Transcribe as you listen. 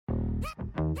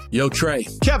Yo, Trey.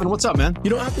 Kevin, what's up, man? You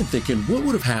know, I've been thinking, what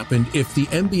would have happened if the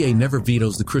NBA never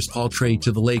vetoes the Chris Paul trade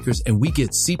to the Lakers and we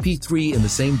get CP3 in the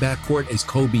same backcourt as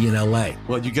Kobe in LA?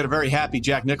 Well, you get a very happy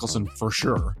Jack Nicholson for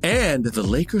sure. And the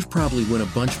Lakers probably win a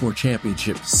bunch more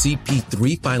championships.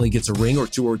 CP3 finally gets a ring or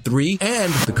two or three,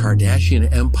 and the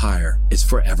Kardashian empire is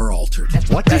forever altered.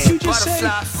 What did you just say?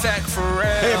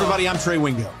 Hey, everybody, I'm Trey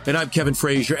Wingo. And I'm Kevin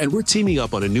Frazier, and we're teaming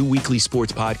up on a new weekly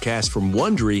sports podcast from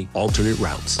Wondery, Alternate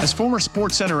Routes. As former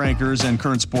Sports Center anchors and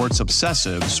current sports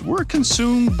obsessives, we're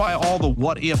consumed by all the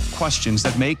what-if questions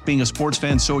that make being a sports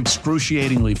fan so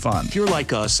excruciatingly fun. If you're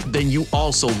like us, then you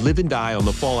also live and die on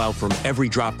the fallout from every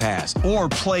drop pass. Or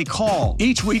play call.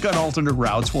 Each week on Alternate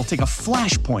Routes, we'll take a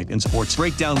flashpoint in sports,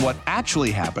 break down what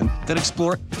actually happened, then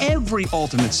explore every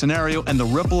alternate scenario and the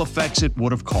ripple effects it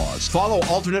would have caused. Follow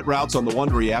Alternate Routes on the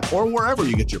Wondery app or wherever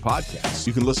you get your podcasts.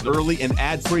 You can listen early and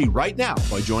ad-free right now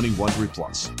by joining Wondery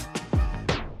Plus.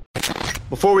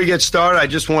 Before we get started, I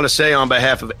just want to say on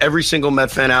behalf of every single Met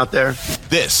fan out there,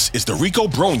 this is the Rico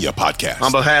Bronya Podcast.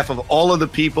 On behalf of all of the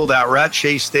people that were at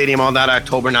Chase Stadium on that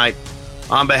October night,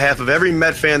 on behalf of every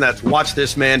Met fan that's watched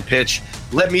this man pitch,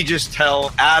 let me just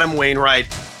tell Adam Wainwright,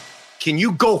 can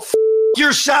you go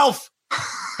yourself?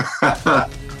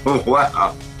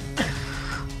 Wow.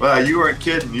 Well, you weren't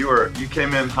kidding. You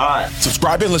came in hot.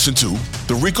 Subscribe and listen to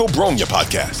the Rico Bronya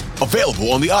Podcast,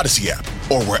 available on the Odyssey app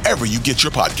or wherever you get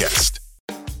your podcast.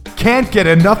 Can't get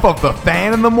enough of the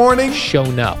fan in the morning?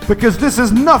 Shown up. Because this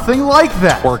is nothing like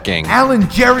that. Working. Al and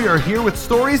Jerry are here with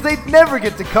stories they'd never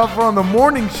get to cover on the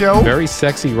morning show. Very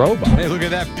sexy robot. Hey, look at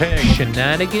that pig.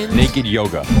 Shenanigans. Naked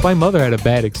yoga. My mother had a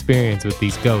bad experience with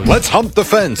these ghosts. Let's hump the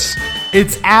fence.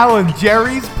 It's Al and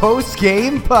Jerry's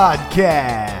post-game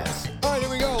podcast. All right, here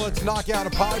we go. Let's knock out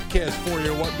a podcast for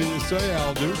you. What do you say,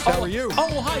 Al Dukes? How are you?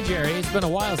 Oh, hi, Jerry. It's been a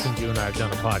while since you and I have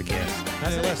done a podcast.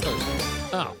 Last Thursday.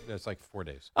 Oh. It's like 4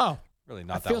 days. Oh. Really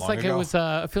not it that feels long like ago.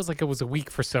 It feels like it was a week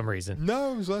for some reason.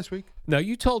 No, it was last week. No,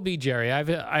 you told me, Jerry.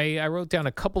 I wrote down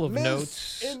a couple of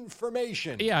notes.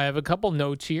 Misinformation. Yeah, I have a couple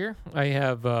notes here. I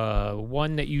have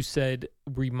one that you said,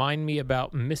 remind me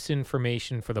about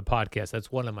misinformation for the podcast. That's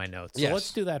one of my notes. So Yes.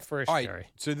 let's do that first, All right, Jerry.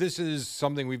 so this is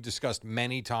something we've discussed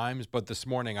many times, but this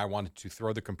morning I wanted to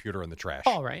throw the computer in the trash.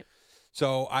 All right.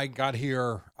 So I got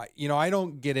here, I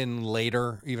don't get in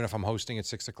later, even if I'm hosting at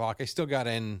 6 o'clock. I still got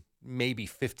in maybe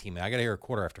 15 minutes. I got here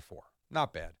 4:15.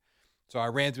 Not bad. So I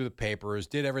ran through the papers,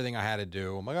 did everything I had to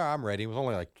do. I'm like, I'm ready. It was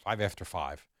only like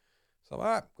 5:05. So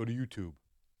go to YouTube.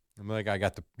 I'm like, I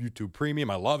got the YouTube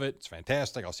Premium. I love it. It's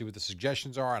fantastic. I'll see what the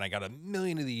suggestions are. And I got a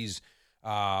million of these.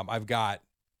 I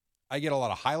get a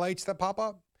lot of highlights that pop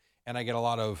up, and I get a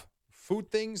lot of food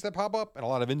things that pop up, and a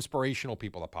lot of inspirational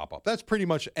people that pop up. That's pretty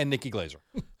much, and Nikki Glazer.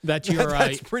 That's your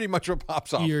That's pretty much what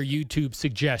pops up. your YouTube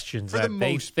suggestions For that the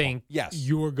they most think part, yes.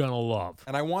 you're going to love.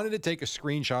 And I wanted to take a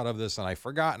screenshot of this, and I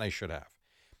forgot, and I should have.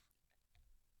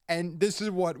 And this is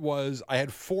what was, I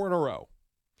had 4 in a row.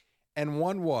 And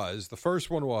the first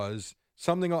one was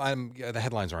something, the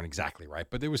headlines aren't exactly right,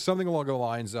 but there was something along the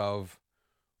lines of,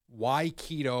 why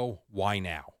keto, why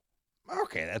now?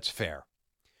 Okay, that's fair.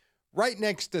 Right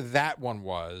next to that one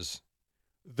was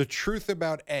the truth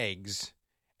about eggs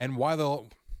and why they'll,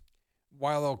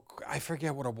 I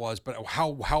forget what it was, but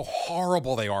how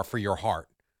horrible they are for your heart.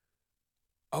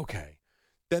 Okay.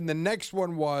 Then the next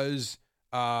one was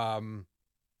the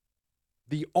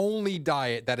only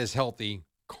diet that is healthy,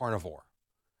 carnivore.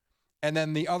 And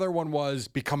then the other one was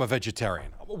become a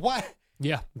vegetarian. What?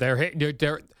 Yeah,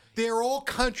 they're all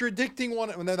contradicting one.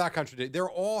 They're not contradicting. They're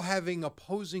all having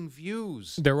opposing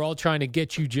views. They're all trying to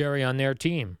get you, Jerry, on their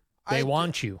team. They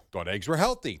want you. Thought eggs were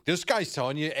healthy. This guy's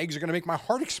telling you eggs are going to make my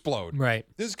heart explode. Right.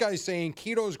 This guy's saying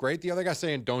keto is great. The other guy's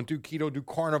saying don't do keto, do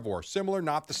carnivore. Similar,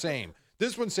 not the same.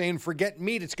 This one's saying forget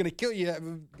meat. It's going to kill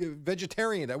you.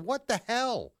 Vegetarian. What the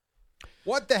hell?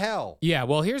 What the hell? Yeah,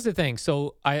 well, here's the thing.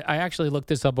 So I actually looked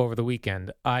this up over the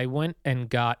weekend. I went and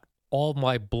got all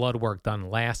my blood work done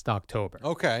last October.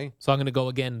 Okay. So I'm going to go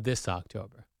again this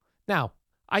October. Now,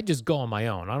 I just go on my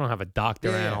own. I don't have a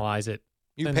doctor analyze it.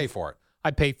 You pay for it. I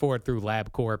pay for it through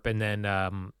LabCorp, and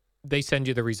then they send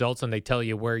you the results, and they tell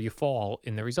you where you fall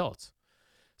in the results.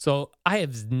 So I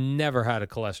have never had a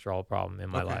cholesterol problem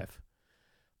in my life.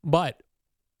 But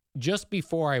just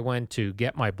before I went to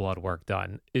get my blood work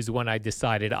done is when I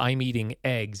decided I'm eating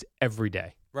eggs every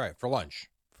day. Right, for lunch.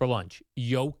 For lunch.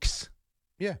 Yolks.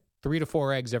 Yeah. 3 to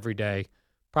 4 eggs every day,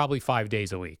 probably 5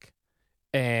 days a week.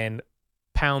 And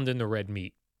pounding the red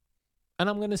meat. And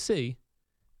I'm going to see.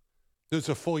 It's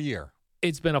a full year.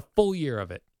 It's been a full year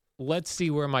of it. Let's see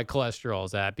where my cholesterol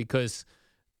is at, because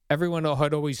everyone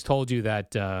had always told you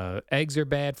that eggs are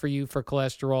bad for you for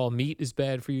cholesterol, meat is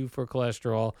bad for you for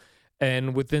cholesterol.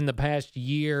 And within the past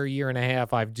year and a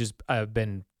half, I've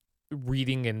been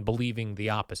reading and believing the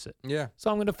opposite. Yeah. So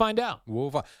I'm going to find out.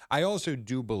 I also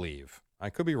do believe, I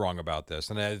could be wrong about this,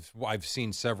 and I've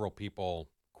seen several people,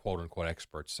 quote unquote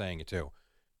experts, saying it too.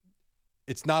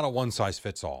 It's not a one size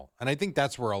fits all. And I think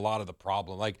that's where a lot of the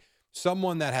problem, like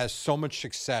someone that has so much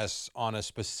success on a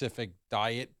specific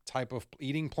diet type of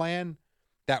eating plan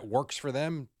that works for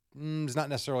them is not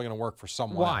necessarily going to work for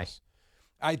someone else.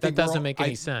 I think that doesn't make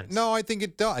any sense. No, I think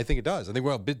it does. I think it does. I think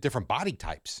we're a bit different body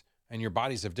types, and your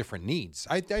bodies have different needs.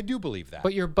 I do believe that.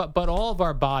 But all of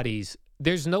our bodies,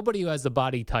 there's nobody who has the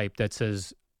body type that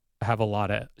says have a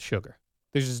lot of sugar.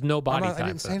 There's just no body type. I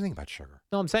didn't say anything about sugar.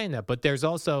 No, I'm saying that. But there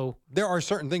are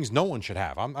certain things no one should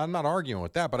have. I'm not arguing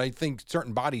with that, but I think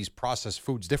certain bodies process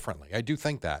foods differently. I do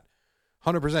think that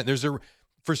 100%.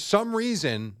 For some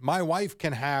reason, my wife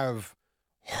can have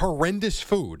horrendous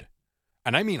food,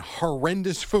 and I mean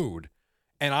horrendous food,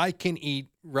 and I can eat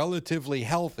relatively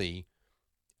healthy,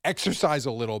 exercise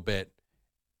a little bit,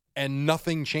 and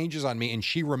nothing changes on me, and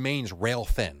she remains rail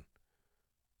thin.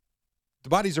 The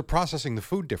bodies are processing the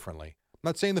food differently. I'm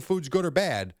not saying the food's good or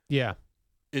bad. Yeah.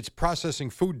 It's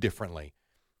processing food differently.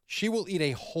 She will eat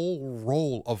a whole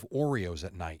roll of Oreos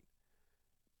at night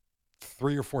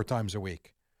 3 or 4 times a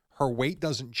week. Her weight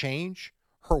doesn't change.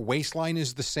 Her waistline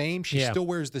is the same. She still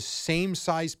wears the same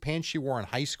size pants she wore in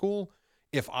high school.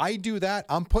 If I do that,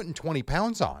 I'm putting 20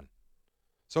 pounds on.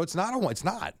 So it's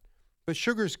not. But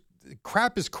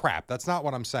crap is crap. That's not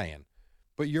what I'm saying.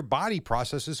 But your body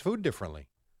processes food differently.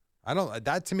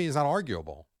 That to me is not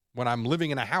arguable. When I'm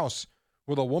living in a house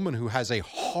with a woman who has a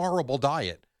horrible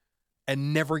diet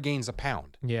and never gains a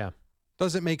pound. Yeah.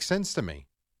 Doesn't make sense to me,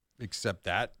 except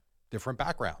that different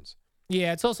backgrounds.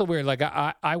 Yeah, it's also weird. Like,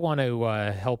 I want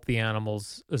to help the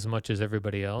animals as much as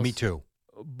everybody else. Me too.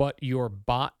 But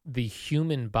the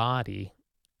human body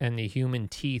and the human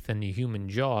teeth and the human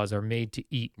jaws are made to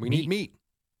eat meat. We need meat.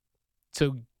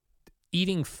 So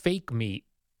eating fake meat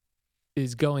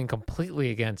is going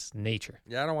completely against nature.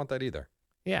 Yeah, I don't want that either.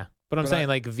 Yeah, but I'm saying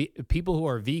people who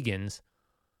are vegans,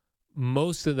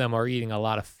 most of them are eating a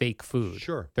lot of fake food.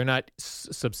 Sure. They're not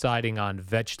subsiding on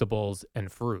vegetables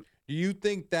and fruit. Do you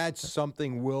think that's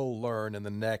something we'll learn in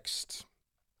the next,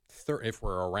 if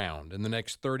we're around, in the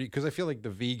next 30? Because I feel like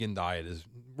the vegan diet is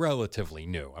relatively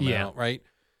new. Right?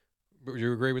 Would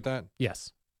you agree with that?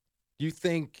 Yes. Do you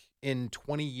think in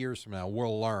 20 years from now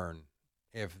we'll learn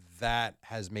if that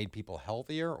has made people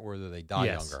healthier or do they die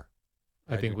younger?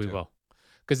 I think we will.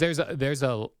 Because there's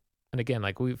a, and again,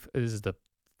 like this is the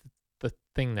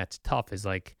thing that's tough is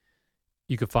like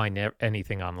you could find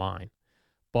anything online,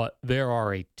 but there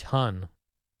are a ton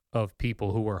of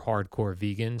people who were hardcore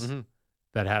vegans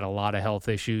that had a lot of health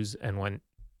issues and went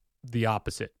the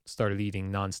opposite, started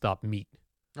eating nonstop meat.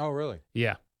 Oh, really?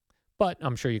 Yeah. But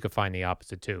I'm sure you could find the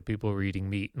opposite too. People were eating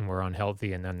meat and were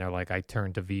unhealthy, and then they're like, I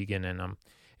turned to vegan, and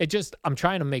I'm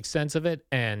trying to make sense of it,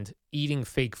 and eating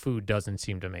fake food doesn't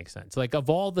seem to make sense. Like, of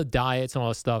all the diets and all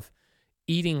this stuff,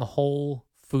 eating whole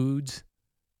foods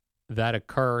that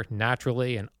occur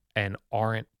naturally and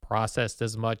aren't processed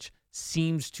as much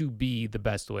seems to be the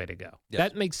best way to go. Yes.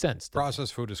 That makes sense.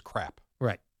 Processed food is crap.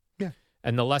 Right. Yeah.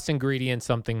 And the less ingredients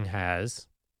something has,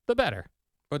 the better.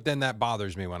 But then that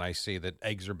bothers me when I see that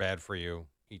eggs are bad for you.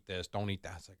 Eat this, don't eat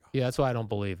that. It's like, Yeah, that's why I don't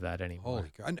believe that anymore.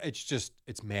 Holy God.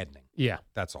 It's maddening. Yeah.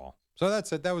 That's all. So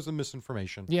that's it. That was the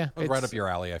misinformation. Yeah. That was right up your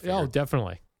alley, I figured. Oh,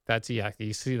 definitely.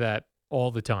 You see that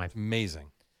all the time. It's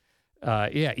amazing.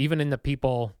 Yeah, even in the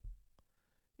people,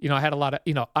 I had a lot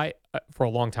of, for a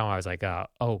long time I was like,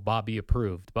 Bobby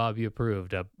approved. Bobby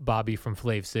from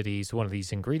Flav City, he's one of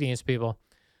these ingredients people.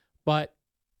 But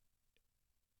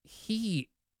he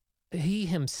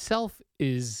himself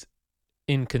is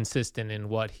inconsistent in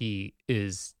what he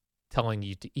is telling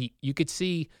you to eat. You could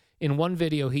see in one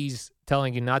video he's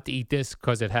telling you not to eat this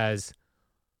because it has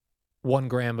 1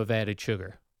 gram of added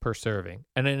sugar per serving.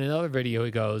 And in another video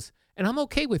he goes, and I'm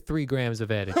okay with 3 grams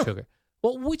of added sugar.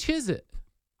 Well, which is it?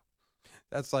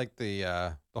 That's like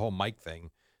the whole Mike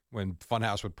thing when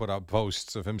Funhouse would put up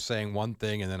posts of him saying one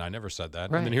thing and then I never said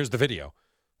that. Right. And then here's the video.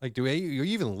 Like, are you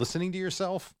even listening to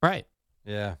yourself? Right.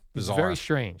 Yeah. It's Bizarre. very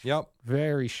strange. Yep.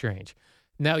 Very strange.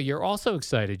 Now, you're also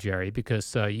excited, Jerry,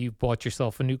 because you bought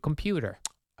yourself a new computer.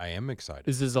 I am excited.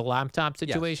 Is this a laptop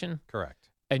situation? Yes, correct.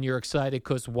 And you're excited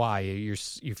because why? You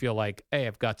feel like, hey,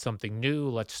 I've got something new.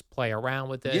 Let's play around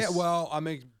with this. Yeah, well,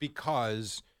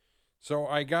 because so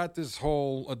I got this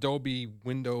whole Adobe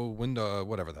window,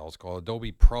 whatever the hell it's called,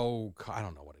 Adobe Pro. I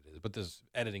don't know what it is, but this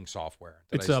editing software.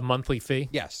 It's a monthly fee?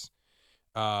 Yes.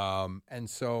 And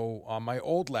so on my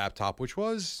old laptop,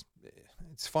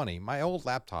 it's funny, my old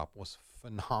laptop was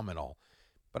phenomenal,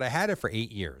 but I had it for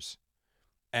 8 years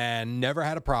and never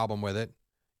had a problem with it,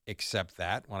 except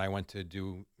that when I went to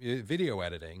do video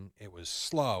editing, it was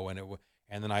slow.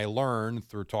 And then I learned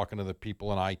through talking to the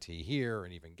people in IT here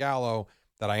and even Gallo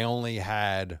that I only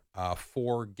had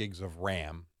 4 gigs of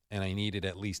RAM and I needed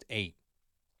at least 8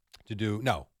 to do.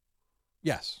 No.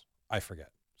 Yes. I forget.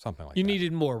 Something like that. You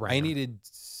needed more RAM. I needed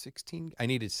 16. I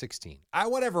needed 16.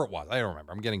 Whatever it was. I don't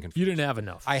remember. I'm getting confused. You didn't have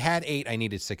enough. I had 8. I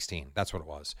needed 16. That's what it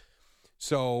was.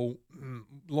 So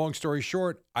long story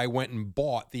short, I went and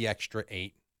bought the extra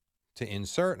 8 to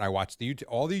insert. And I watched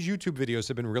all these YouTube videos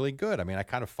have been really good. I mean, I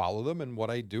kind of follow them and what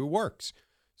I do works.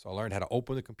 So I learned how to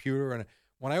open the computer. And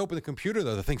when I opened the computer,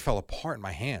 though, the thing fell apart in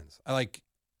my hands.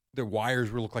 The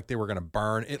wires looked like they were going to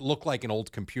burn. It looked like an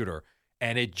old computer.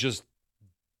 And it just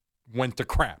went to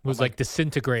crap. It was like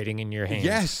disintegrating in your hands.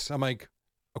 Yes. I'm like,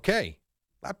 okay,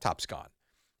 laptop's gone.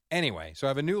 Anyway, so I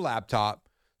have a new laptop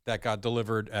that got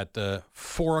delivered at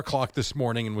 4 o'clock this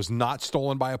morning and was not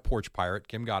stolen by a porch pirate.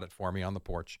 Kim got it for me on the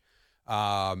porch.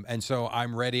 And so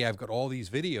I'm ready. I've got all these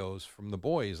videos from the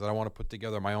boys that I want to put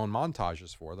together my own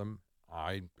montages for them.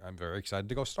 I'm very excited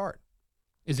to go start.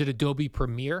 Is it Adobe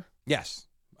Premiere? Yes,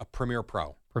 a Premiere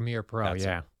Pro. Premiere Pro,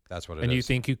 yeah. That's what it is. And you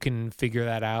think you can figure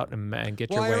that out and get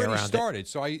your way around it? I already started,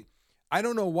 so I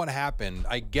don't know what happened.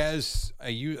 I guess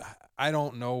I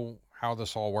don't know how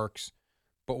this all works,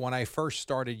 but when I first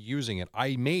started using it,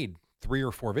 I made 3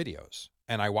 or 4 videos,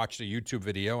 and I watched a YouTube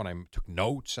video, and I took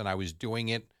notes, and I was doing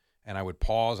it, and I would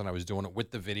pause, and I was doing it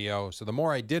with the video. So the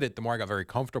more I did it, the more I got very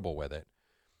comfortable with it.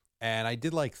 And I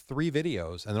did like 3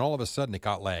 videos, and then all of a sudden it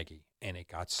got laggy, and it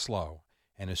got slow.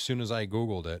 And as soon as I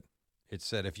Googled it, it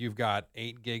said, if you've got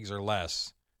 8 gigs or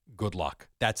less, good luck.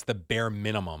 That's the bare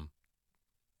minimum.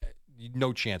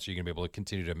 No chance you're going to be able to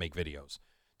continue to make videos.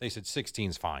 They said 16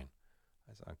 is fine.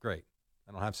 I said, great.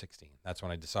 I don't have 16. That's when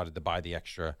I decided to buy the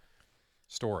extra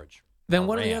storage. Then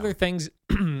one of the other things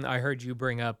I heard you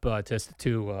bring up to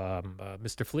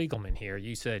Mr. Fliegelman here,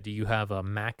 you said, do you have a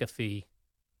McAfee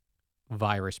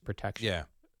virus protection? Yeah.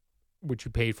 Which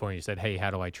you paid for, and you said, hey,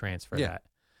 how do I transfer that?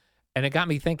 And it got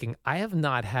me thinking, I have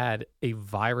not had a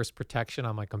virus protection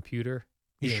on my computer.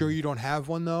 You sure you don't have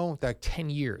one, though? That 10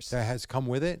 years. That has come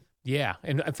with it? Yeah.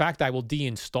 And in fact, I will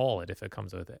deinstall it if it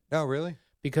comes with it. Oh, really?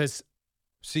 Because,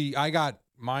 see, I got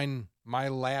my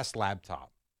last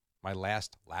laptop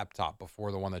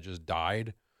before the one that just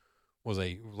died was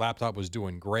a laptop was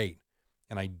doing great,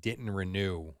 and I didn't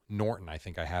renew Norton, I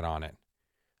think I had on it.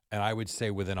 And I would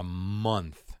say within a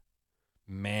month,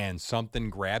 man, something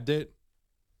grabbed it.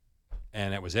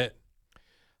 And that was it.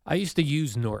 I used to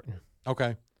use Norton.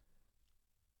 Okay.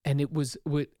 And it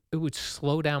would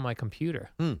slow down my computer.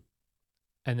 And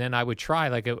then I would try,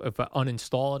 like, if I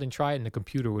uninstall it and try it, and the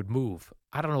computer would move.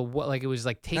 I don't know what, like, it was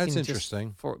like taking. That's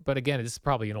interesting. But again, this is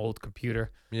probably an old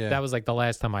computer. Yeah. That was like the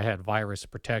last time I had virus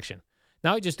protection.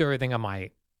 Now I just do everything on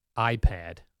my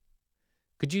iPad.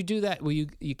 Could you do that? Well,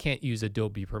 you can't use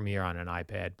Adobe Premiere on an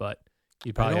iPad, but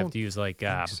you probably have to use like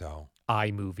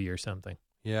iMovie or something.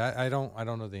 Yeah, I don't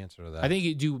know the answer to that. I think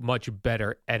you do much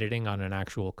better editing on an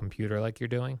actual computer like you're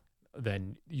doing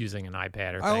than using an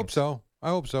iPad or I hope so.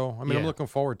 I mean, I'm looking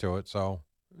forward to it. So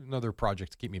another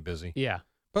project to keep me busy. Yeah.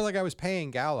 But like I was paying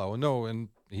Gallo, and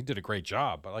he did a great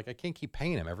job, but like I can't keep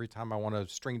paying him every time I want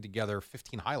to string together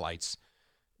 15 highlights.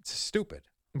 It's stupid.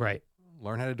 Right.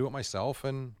 Learn how to do it myself,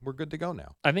 and we're good to go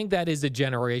now. I think that is a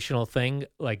generational thing,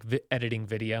 like editing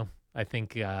video. I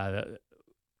think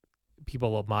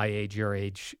people of my age, your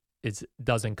age, it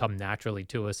doesn't come naturally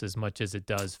to us as much as it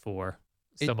does for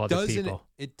some other people.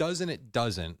 It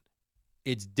doesn't.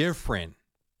 It's different,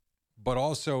 but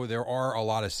also there are a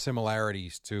lot of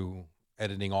similarities to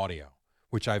editing audio,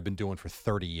 which I've been doing for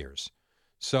 30 years.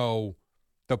 So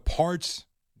the parts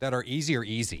that are easy are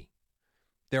easy.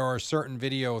 There are certain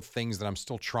video things that I'm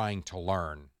still trying to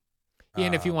learn. Yeah,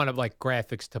 and if you want like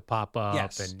graphics to pop up,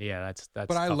 yes. and that's.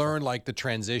 But I learned like the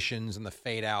transitions and the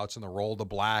fade outs and the roll to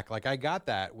black. Like I got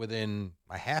that within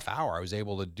a half hour. I was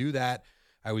able to do that.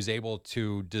 I was able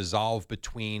to dissolve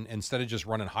between, instead of just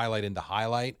running highlight into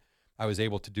highlight, I was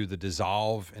able to do the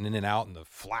dissolve and in and out and the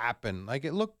flap, and like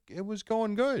it was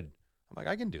going good. I'm like,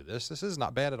 I can do this. This is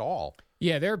not bad at all.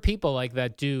 Yeah, there are people like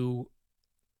that do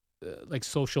like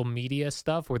social media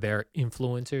stuff where they're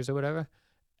influencers or whatever.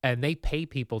 And they pay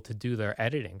people to do their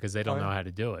editing because they don't know how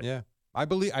to do it. Yeah, I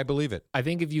believe it. I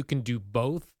think if you can do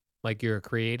both, like you're a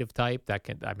creative type,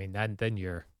 then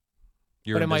you're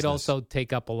but it might also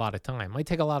take up a lot of time. It might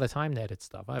take a lot of time to edit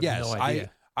stuff. I have no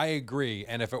idea. I agree.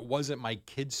 And if it wasn't my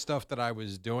kids' stuff that I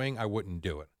was doing, I wouldn't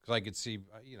do it. Because I could see,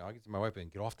 I could see my wife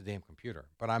and get off the damn computer.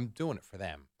 But I'm doing it for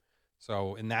them.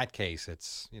 So in that case,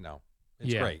 it's,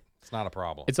 it's great. It's not a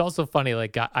problem. It's also funny.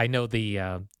 Like I know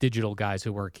the digital guys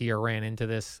who work here ran into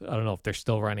this. I don't know if they're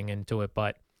still running into it,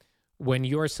 but when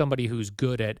you're somebody who's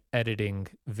good at editing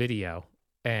video,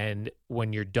 and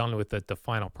when you're done with it, the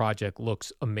final project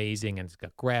looks amazing and it's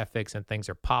got graphics and things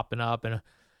are popping up, and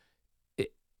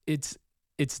it's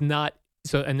not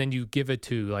so. And then you give it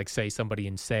to, like, say, somebody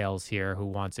in sales here who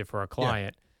wants it for a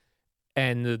client,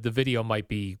 and the video might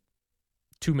be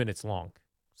 2 minutes long.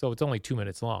 So it's only 2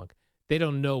 minutes long. They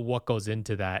don't know what goes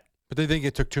into that. But they think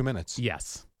it took 2 minutes.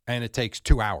 Yes. And it takes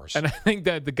 2 hours. And I think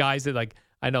that the guys that, like,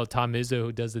 I know Tom Izzo,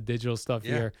 who does the digital stuff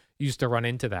here, used to run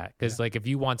into that. Because, like, if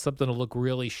you want something to look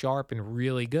really sharp and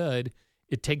really good,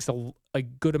 it takes a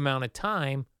good amount of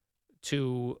time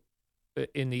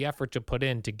in the effort to put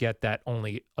in to get that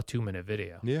only a 2-minute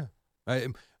video. Yeah.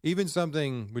 Even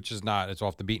something which is not, it's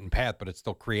off the beaten path, but it's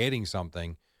still creating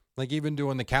something. Like even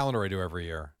doing the calendar I do every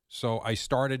year. So I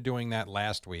started doing that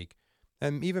last week.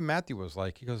 And even Matthew was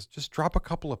like, he goes, just drop a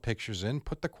couple of pictures in,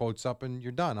 put the quotes up, and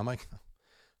you're done. I'm like,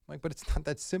 but it's not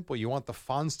that simple. You want the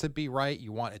fonts to be right.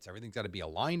 Everything's got to be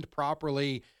aligned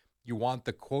properly. You want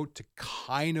the quote to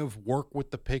kind of work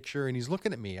with the picture. And he's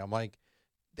looking at me. I'm like,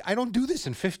 I don't do this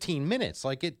in 15 minutes.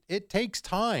 Like it takes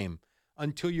time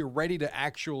until you're ready to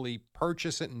actually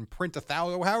purchase it and print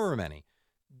 1,000, however many.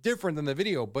 Different than the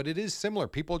video, but it is similar.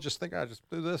 People just think, I just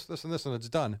do this, this, and this, and it's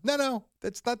done. No,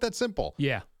 it's not that simple.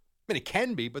 Yeah. I mean, it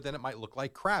can be, but then it might look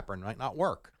like crap or it might not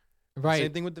work. Right.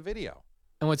 Same thing with the video.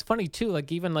 And what's funny too,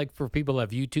 like even like for people who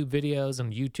have YouTube videos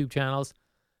and YouTube channels,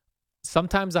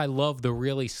 sometimes I love the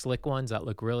really slick ones that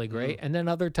look really great, and then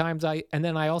other times I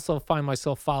also find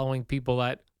myself following people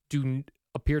that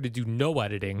appear to do no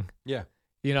editing. Yeah.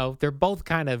 They're both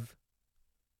kind of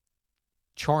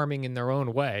charming in their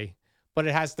own way, but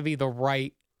it has to be the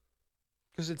right,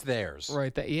 because it's theirs.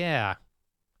 Right.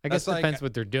 I guess it depends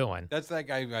what they're doing. That's that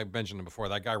guy I mentioned him before.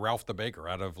 That guy Ralph the Baker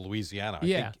out of Louisiana.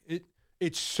 Yeah. I think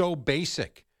it's so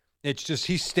basic. It's just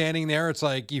he's standing there. It's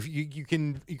like you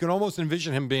can almost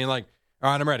envision him being like, all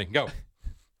right, I'm ready, go.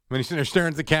 When he's sitting there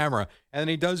staring at the camera, and then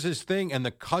he does his thing, and the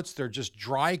cuts, they're just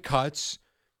dry cuts,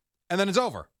 and then it's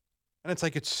over. And it's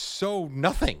like, it's so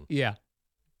nothing. Yeah.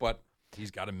 But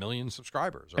he's got 1 million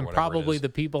subscribers, or and whatever probably it is. the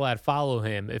people that follow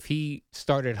him, if he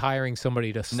started hiring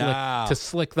somebody to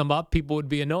slick them up, people would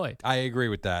be annoyed. I agree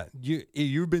with that.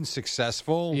 You've been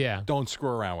successful. Yeah. Don't screw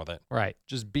around with it. Right.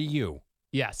 Just be you.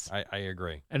 Yes. I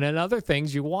agree. And then other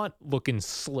things you want looking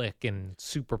slick and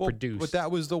super produced. But that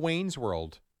was the Wayne's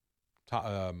World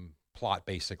plot,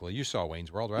 basically. You saw Wayne's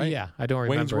World, right? Yeah, I don't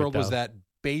remember. Wayne's World it, was that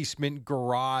basement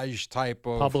garage type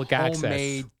of public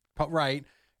homemade, access. Right.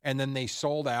 And then they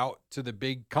sold out to the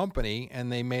big company,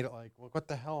 and they made it like, well, what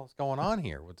the hell is going on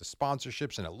here with the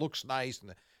sponsorships? And it looks nice.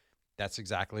 And that's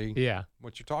exactly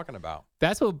what you're talking about.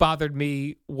 That's what bothered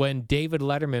me when David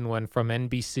Letterman went from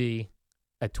NBC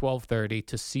at 12:30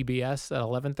 to CBS at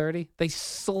 11:30. They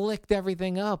slicked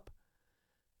everything up.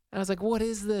 And I was like, what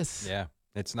is this? Yeah.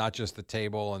 It's not just the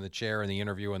table and the chair and the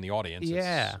interview and the audience.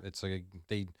 Yeah. It's like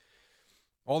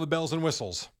all the bells and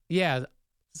whistles. Yeah.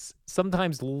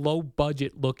 Sometimes low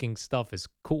budget looking stuff is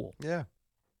cool. Yeah.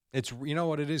 It's, you know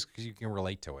what it is? Because you can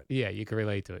relate to it. Yeah, you can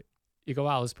relate to it. You go,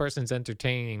 wow, this person's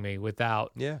entertaining me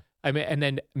without. Yeah. I mean, and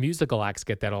then musical acts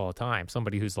get that all the time.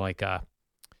 Somebody who's like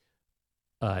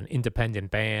an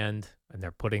independent band, and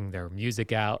they're putting their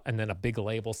music out, and then a big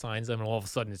label signs them, and all of a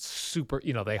sudden it's super,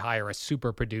 they hire a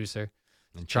super producer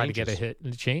and try to get a hit,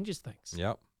 and it changes things.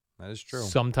 Yep, that is true.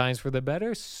 Sometimes for the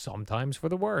better, sometimes for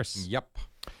the worse. Yep.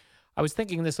 I was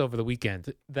thinking this over the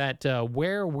weekend, that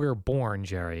where we're born,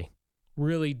 Jerry,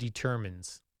 really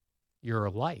determines your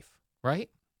life, right?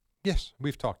 Yes,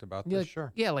 we've talked about this,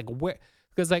 sure. Yeah, like where,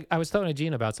 because like I was telling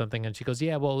Gina about something, and she goes,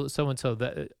 yeah, well,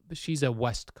 so-and-so, she's a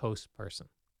West Coast person.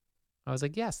 I was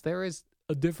like, yes, there is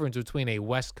a difference between a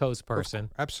West Coast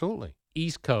person. Absolutely.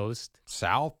 East Coast.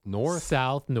 South, North.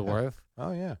 South, North. Yeah.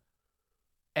 Oh, yeah.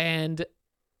 And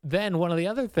then one of the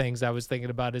other things I was thinking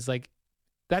about is like,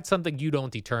 that's something you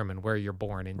don't determine where you're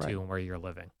born into and where you're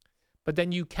living. But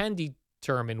then you can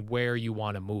determine where you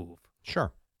want to move.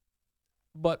 Sure.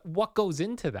 But what goes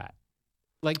into that?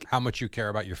 Like how much you care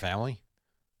about your family?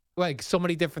 Like so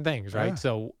many different things, right? Yeah.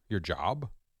 So your job?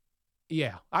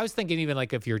 Yeah. I was thinking even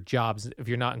like if your job's, if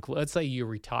you're not included, let's say you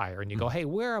retire and you go, hey,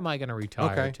 where am I going to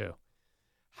retire to?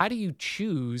 How do you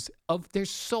choose? There's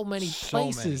so many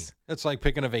places. It's like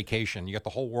picking a vacation. You got the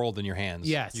whole world in your hands.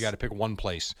 Yes. You got to pick one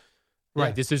place. Right.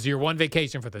 Yeah. This is your one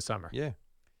vacation for the summer. Yeah.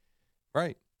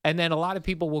 Right. And then a lot of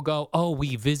people will go, oh,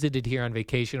 we visited here on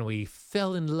vacation. We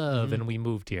fell in love and we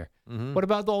moved here. What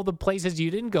about all the places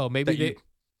you didn't go? Maybe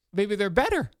they're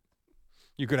better.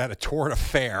 You could have had a tour at a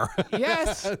fair.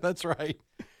 Yes. That's right.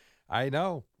 I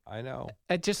know.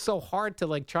 It's just so hard to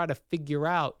like try to figure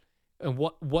out and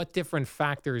what different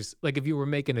factors, like if you were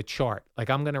making a chart, like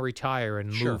I'm going to retire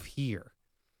and move here.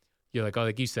 You're like, oh,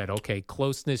 like you said, okay,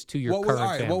 closeness to your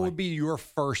current family. What would be your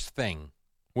first thing?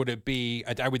 Would it be,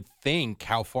 I would think,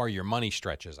 how far your money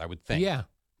stretches, I would think. Yeah.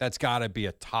 That's got to be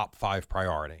a top 5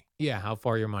 priority. Yeah, how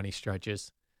far your money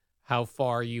stretches, how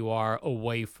far you are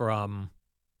away from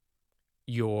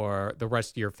the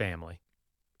rest of your family.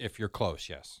 If you're close,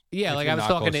 yes. Yeah, if like you're I was not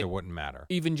talking close, to it wouldn't matter.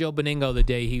 even Joe Beningo the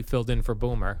day he filled in for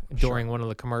Boomer during one of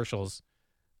the commercials.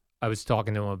 I was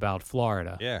talking to him about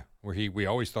Florida. Yeah, where we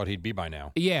always thought he'd be by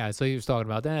now. Yeah, so he was talking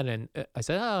about that, and I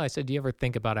said, do you ever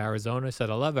think about Arizona? I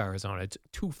said, I love Arizona. It's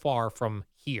too far from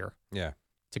here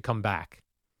to come back.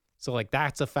 So, like,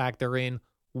 that's a factor in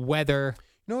weather.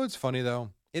 You know what's funny,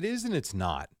 though? It is and it's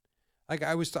not. Like,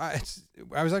 I was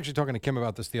actually talking to Kim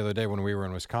about this the other day when we were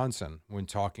in Wisconsin, when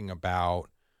talking about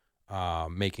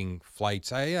making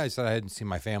flights. I said I hadn't seen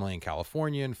my family in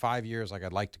California in 5 years. Like,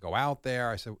 I'd like to go out there.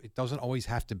 I said, it doesn't always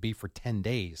have to be for 10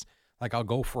 days. Like, I'll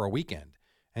go for a weekend.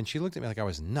 And she looked at me like I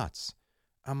was nuts.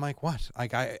 I'm like, what?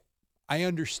 Like, I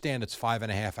understand it's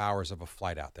 5.5 hours of a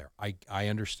flight out there. I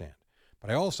understand. But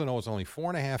I also know it's only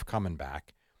 4.5 coming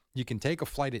back. You can take a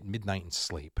flight at midnight and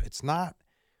sleep. It's not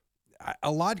a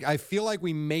lot. I feel like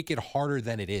we make it harder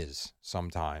than it is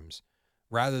sometimes,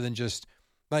 rather than just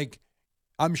like,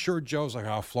 I'm sure Joe's like,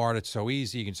 oh, Florida, it's so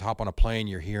easy. You can just hop on a plane.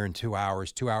 You're here in 2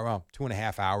 hours,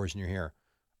 2.5 hours, and you're here.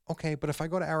 Okay, but if I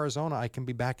go to Arizona, I can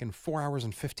be back in 4 hours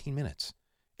and 15 minutes.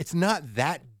 It's not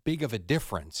that big of a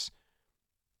difference.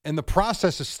 And the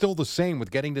process is still the same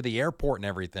with getting to the airport and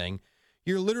everything.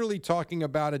 You're literally talking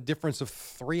about a difference of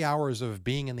 3 hours of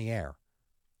being in the air.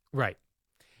 Right.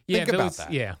 Yeah, Think about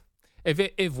that. Yeah.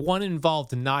 If one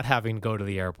involved not having to go to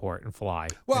the airport and fly,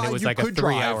 well, and it was you like a could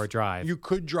 3-hour drive. You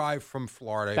could drive from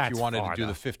Florida if you wanted to do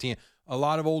the 15. A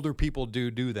lot of older people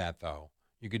do that, though.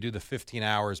 You could do the 15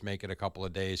 hours, make it a couple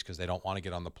of days because they don't want to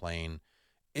get on the plane.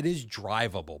 It is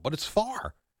drivable, but it's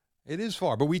far. It is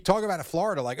far. But we talk about it,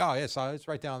 Florida, like, oh, yes, it's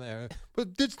right down there.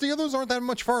 But the others aren't that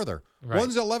much further. Right.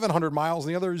 One's 1,100 miles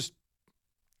and the other's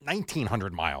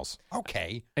 1,900 miles.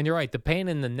 Okay. And you're right. The pain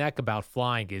in the neck about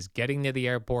flying is getting to the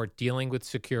airport, dealing with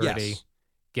security,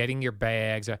 getting your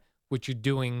bags, which you're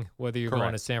doing whether you're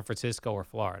going to San Francisco or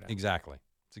Florida. Exactly.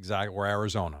 It's exactly, or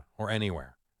Arizona or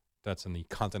anywhere. That's in the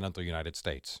continental United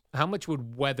States. How much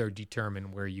would weather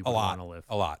determine where you want to live?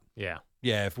 A lot. Yeah.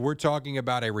 Yeah, if we're talking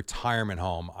about a retirement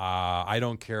home, I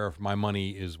don't care if my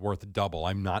money is worth double.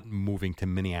 I'm not moving to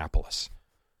Minneapolis.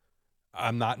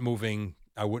 I'm not moving.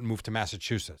 I wouldn't move to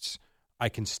Massachusetts. I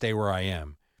can stay where I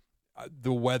am.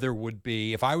 The weather would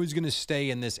be, if I was going to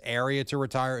stay in this area to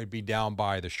retire, it'd be down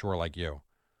by the shore like you,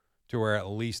 to where at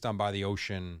least I'm by the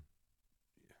ocean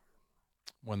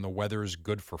when the weather is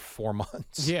good for 4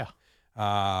 months. Yeah.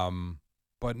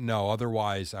 But no,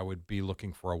 otherwise I would be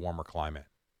looking for a warmer climate.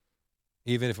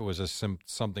 Even if it was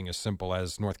something as simple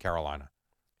as North Carolina.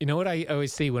 You know what I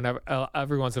always see whenever,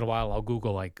 every once in a while, I'll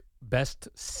Google like best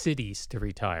cities to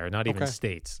retire, not even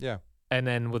states. Yeah. And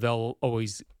then they'll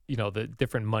always, the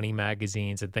different money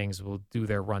magazines and things will do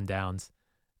their rundowns.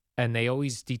 And they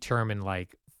always determine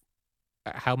like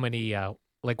how many,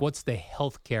 like what's the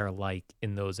healthcare like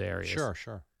in those areas.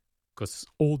 Sure. Because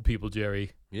old people,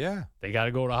 Jerry. Yeah. They got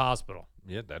to go to the hospital.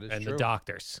 Yeah, that is true. And the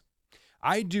doctors.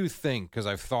 I do think, because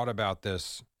I've thought about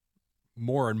this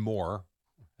more and more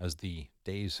as the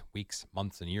days, weeks,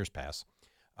 months, and years pass,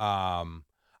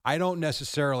 I don't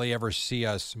necessarily ever see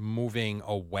us moving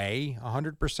away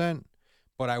 100%,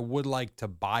 but I would like to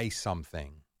buy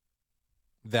something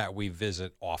that we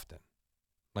visit often,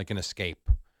 like an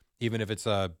escape, even if it's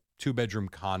a 2-bedroom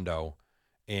condo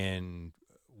in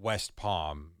West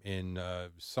Palm, in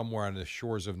somewhere on the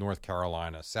shores of North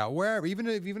Carolina, wherever, even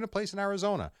a place in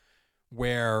Arizona,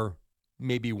 where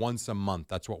maybe once a month,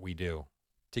 that's what we do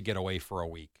to get away for a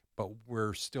week. But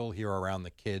we're still here around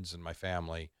the kids and my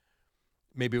family.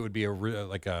 Maybe it would be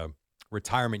like a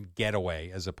retirement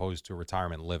getaway as opposed to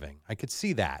retirement living. I could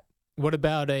see that. What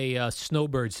about a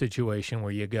snowbird situation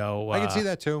where you go? I can see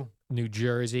that too. New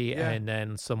Jersey and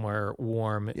then somewhere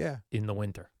warm in the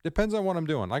winter. Depends on what I'm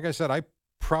doing. Like I said, I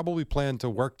probably plan to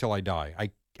work till I die.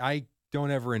 I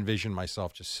don't ever envision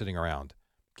myself just sitting around.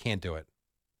 Can't do it.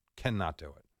 Cannot do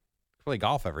it. I play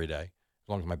golf every day as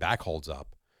long as my back holds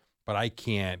up. But I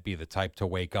can't be the type to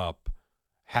wake up,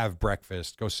 have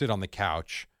breakfast, go sit on the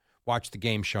couch, watch the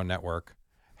Game Show Network,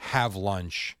 have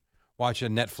lunch, watch a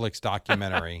Netflix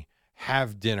documentary,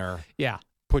 have dinner, Yeah.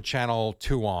 put Channel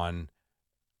 2 on,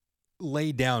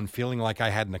 lay down feeling like I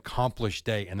had an accomplished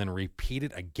day, and then repeat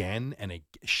it again and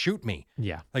shoot me.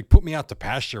 Yeah. Like, put me out to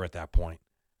pasture at that point.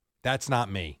 That's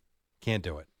not me. Can't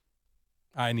do it.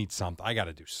 I need something. I got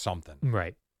to do something.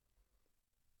 Right.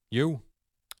 You?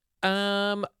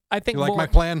 I think You like my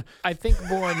plan? I think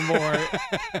more and more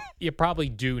you probably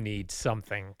do need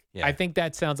something. Yeah. I think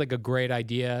that sounds like a great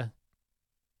idea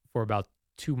for about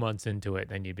 2 months into it.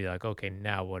 Then you'd be like, okay,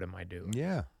 now what am I doing?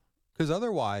 Yeah. Because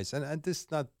otherwise, and this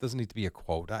doesn't need to be a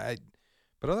quote,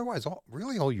 but otherwise,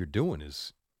 all you're doing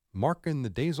is marking the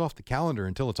days off the calendar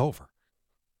until it's over.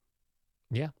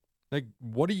 Yeah. Like,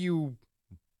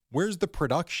 where's the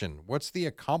production? What's the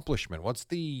accomplishment? What's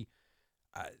the,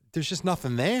 there's just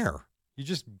nothing there. You're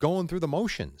just going through the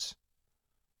motions.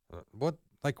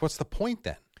 What's the point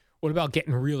then? What about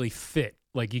getting really fit?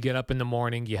 Like you get up in the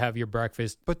morning, you have your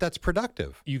breakfast. But that's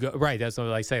productive. You go, right. That's what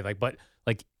I say. But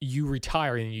you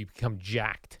retire and you become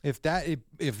jacked. If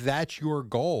that's your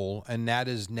goal and that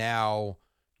is now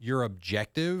your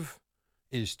objective,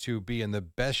 is to be in the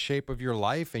best shape of your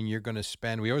life, and you're going to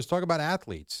spend, we always talk about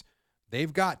athletes.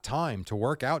 They've got time to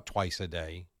work out twice a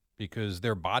day because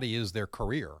their body is their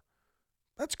career.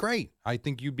 That's great. I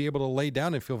think you'd be able to lay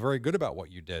down and feel very good about what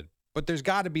you did. But there's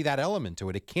got to be that element to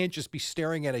it. It can't just be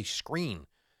staring at a screen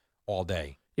all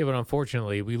day. Yeah, but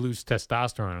unfortunately, we lose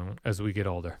testosterone as we get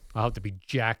older. I'll have to be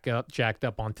jacked up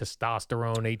on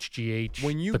testosterone, HGH,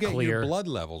 When you get your blood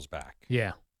levels back.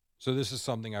 Yeah. So this is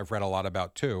something I've read a lot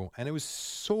about too, and it was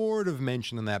sort of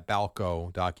mentioned in that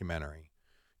Balco documentary.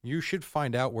 You should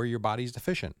find out where your body's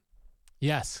deficient.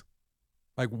 Yes.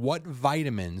 Like what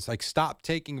vitamins, stop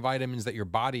taking vitamins that your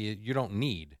body, you don't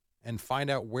need, and find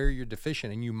out where you're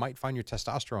deficient, and you might find your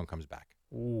testosterone comes back.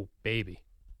 Ooh, baby.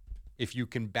 If you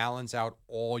can balance out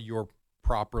all your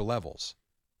proper levels.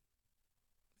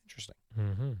 Interesting.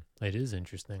 Mm-hmm. It is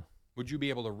interesting. Would you be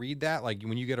able to read that? Like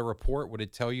when you get a report, would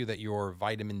it tell you that your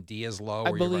vitamin D is low?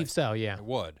 I believe so, yeah. It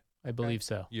would. I believe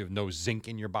so. You have no zinc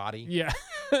in your body? Yeah.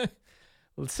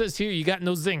 Well, it says here you got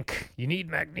no zinc. You need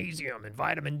magnesium and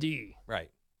vitamin D. Right.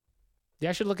 Yeah,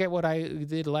 I should look at what I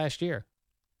did last year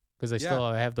because I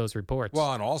still have those reports.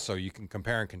 Well, and also you can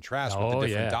compare and contrast with the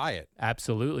different diet.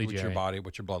 Absolutely, with Jerry. your body,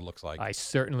 what your blood looks like. I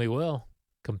certainly will.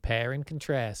 Compare and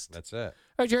contrast. That's it. All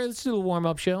right, Jerry, let's do a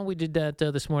warm-up show. We did that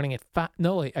this morning at 5.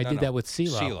 No, I did that with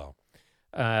CeeLo.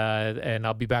 And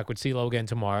I'll be back with CeeLo again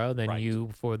tomorrow, then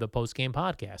you for the post-game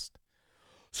podcast.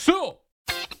 So,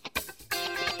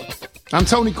 I'm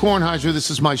Tony Kornheiser.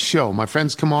 This is my show. My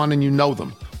friends come on and you know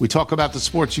them. We talk about the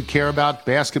sports you care about,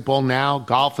 basketball now,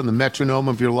 golf, and the metronome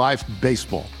of your life,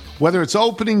 baseball. Whether it's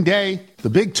opening day, the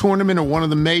big tournament, or one of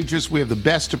the majors, we have the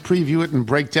best to preview it and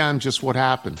break down just what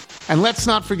happened. And let's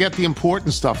not forget the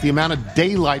important stuff, the amount of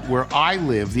daylight where I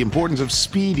live, the importance of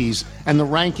speedies, and the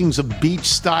rankings of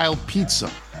beach-style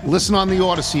pizza. Listen on the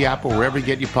Odyssey app or wherever you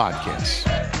get your podcasts.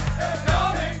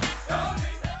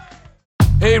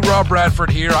 Hey, Rob Bradford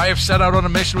here. I have set out on a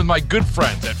mission with my good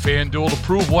friends at FanDuel to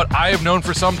prove what I have known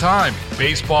for some time.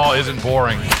 Baseball isn't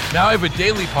boring. Now I have a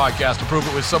daily podcast to prove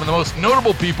it with some of the most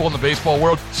notable people in the baseball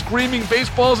world, screaming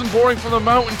baseball isn't boring from the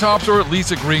mountaintops, or at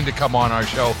least agreeing to come on our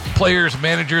show. Players,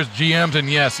 managers, GMs, and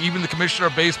yes, even the commissioner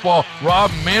of baseball, Rob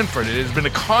Manfred. It has been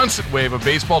a constant wave of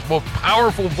baseball's most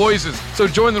powerful voices. So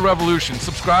join the revolution.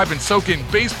 Subscribe and soak in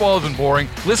Baseball Isn't Boring.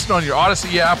 Listen on your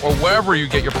Odyssey app or wherever you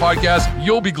get your podcasts.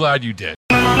 You'll be glad you did.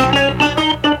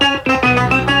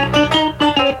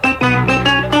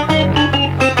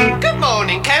 Good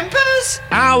morning, campers.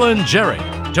 Alan Jerry.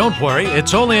 Don't worry,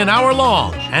 it's only an hour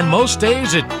long, and most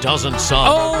days it doesn't suck.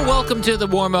 Oh, welcome to the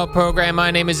warm-up program. My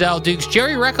name is Al Dukes.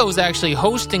 Jerry Recco is actually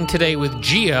hosting today with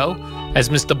Gio as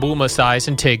Mr. Boomer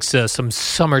Esiason takes some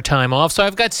summertime off. So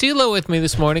I've got CeeLo with me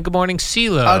this morning. Good morning,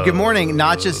 CeeLo. Good morning.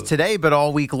 Not just today, but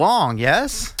all week long,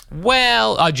 yes?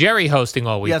 Well, Jerry hosting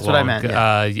all week long. That's what I meant,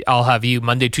 yeah. I'll have you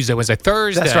Monday, Tuesday, Wednesday,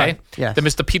 Thursday. That's right, yes. Then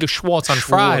Mr. Peter Schwartz on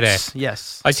Friday.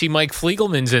 Yes. I see Mike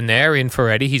Fliegelman's in there, in for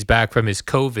Eddie. He's back from his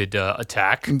COVID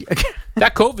attack.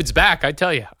 That COVID's back, I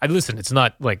tell you. Listen, it's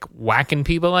not like whacking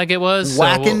people like it was.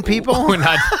 Whacking people? We're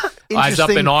not eyes up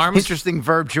in arms. Interesting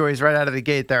verb choice right out of the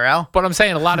gate there, Al. But I'm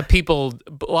saying a lot of people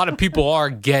are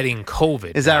getting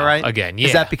COVID. Is that right? Again, yeah.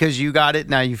 Is that because you got it?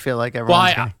 Now you feel like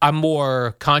everyone's I'm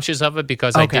more conscious of it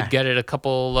because I did get it a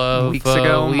couple of weeks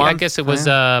ago. I guess it was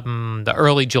the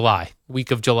early July,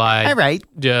 week of July. All right.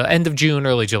 End of June,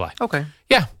 early July. Okay.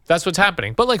 Yeah, that's what's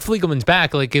happening. But like Fliegelman's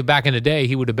back. Like back in the day,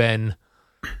 he would have been,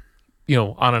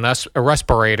 on a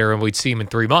respirator, and we'd see him in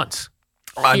 3 months.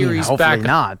 hopefully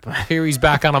not. But. Here he's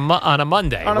back on a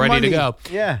Monday, ready to go.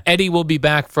 Yeah. Eddie will be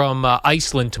back from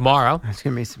Iceland tomorrow. There's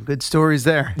going to be some good stories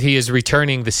there. He is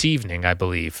returning this evening, I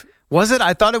believe. Was it?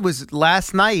 I thought it was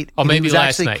last night. Oh, maybe he was last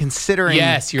actually night. Considering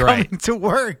you're coming right. to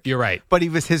work. You're right. But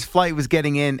his flight was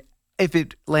getting in if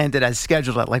it landed as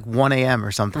scheduled at like 1 a.m.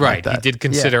 or something Right. like that. He did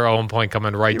consider Owen Point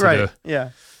coming right to the... Yeah.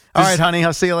 All right, honey.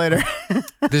 I'll see you later.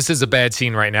 This is a bad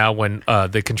scene right now when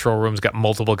the control room's got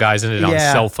multiple guys in it on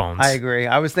cell phones. I agree.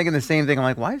 I was thinking the same thing. I'm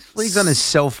like, why is Fleek's on his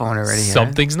cell phone already?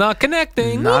 Something's not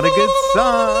connecting. Not a good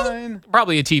sign.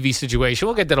 Probably a TV situation.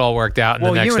 We'll get that all worked out in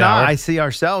the next you and hour. I see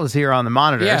ourselves here on the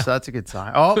monitor, so that's a good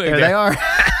sign. Oh, there they are.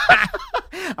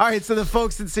 All right, so the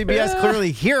folks at CBS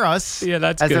clearly hear us. Yeah,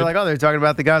 that's as good. They're like, they're talking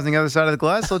about the guys on the other side of the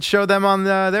glass. Let's show them on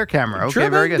their camera. Okay,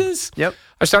 very good. Yep.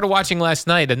 I started watching last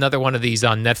night another one of these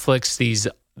on Netflix, these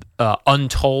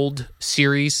Untold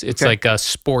series. It's like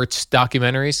sports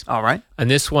documentaries. All right. And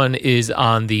this one is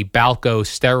on the Balco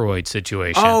steroid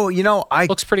situation. Oh, I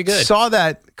looks pretty good. Saw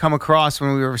that come across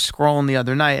when we were scrolling the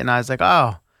other night, and I was like,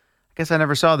 oh, I guess I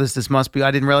never saw this. This must be.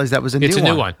 I didn't realize that was It's a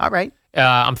new one. All right.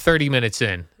 I'm 30 minutes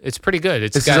in. It's pretty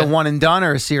good. This is a one and done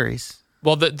or a series?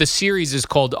 Well, the series is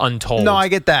called Untold. No, I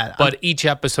get that. But each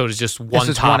episode is just one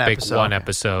topic, one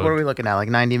episode. What are we looking at, like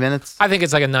 90 minutes? I think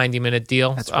it's like a 90-minute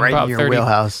deal. That's right in your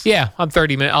wheelhouse. Yeah, I'm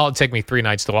 30 minutes. It'll take me 3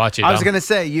 nights to watch it. I was going to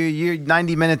say, you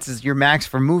 90 minutes is your max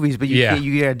for movies, but you got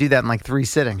to do that in like 3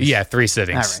 sittings. Yeah, 3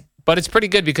 sittings. All right. But it's pretty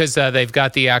good because they've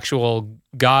got the actual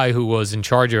guy who was in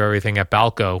charge of everything at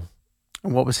Balco.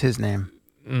 What was his name?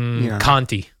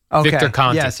 Conti. Okay. Victor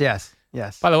Conti.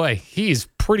 Yes. By the way, he's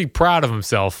pretty proud of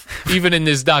himself, even in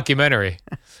this documentary.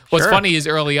 What's funny is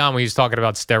early on when he was talking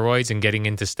about steroids and getting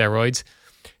into steroids,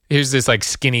 here's this like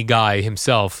skinny guy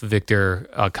himself, Victor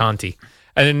Conti.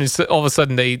 And then all of a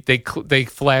sudden they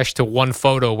flash to one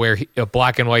photo a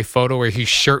black and white photo where he's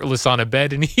shirtless on a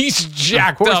bed and he's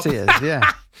jacked up. Of course he is,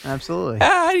 yeah. Absolutely.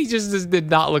 He just did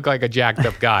not look like a jacked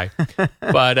up guy.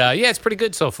 But it's pretty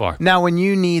good so far. Now, when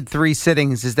you need 3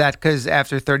 sittings, is that because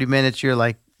after 30 minutes you're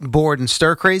like bored and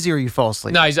stir crazy, or you fall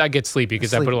asleep? No, I get sleepy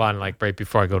because I put it on like right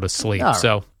before I go to sleep. Right.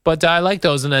 So, but I like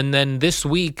those. And then this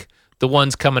week, the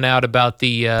one's coming out about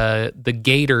the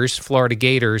Gators, Florida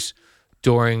Gators,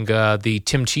 during the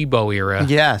Tim Tebow era.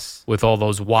 Yes. With all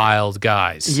those wild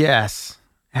guys. Yes.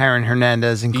 Aaron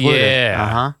Hernandez included. Yeah.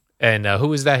 Uh-huh. And who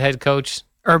was that head coach?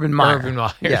 Urban Meyer. Urban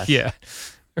Meyer. Yes. Yeah.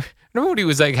 Remember when he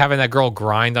was like having that girl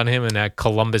grind on him in that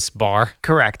Columbus bar?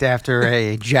 Correct. After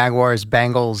a Jaguars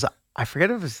Bengals, I forget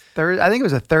if it was Thursday. I think it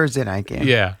was a Thursday night game.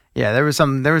 Yeah. Yeah, there was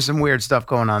some weird stuff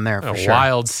going on there for sure.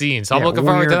 Wild scenes. I'm looking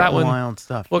forward to that one. Wild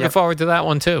stuff. Looking forward to that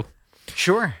one too.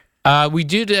 Sure. We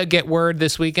do get word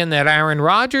this weekend that Aaron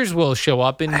Rodgers will show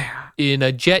up in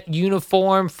a Jet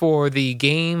uniform for the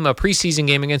game, a preseason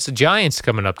game against the Giants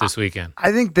coming up this weekend.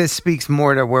 I think this speaks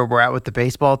more to where we're at with the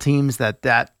baseball teams, that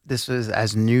this is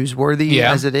as newsworthy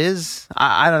as it is.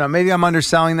 I don't know. Maybe I'm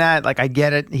underselling that. Like, I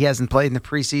get it. He hasn't played in the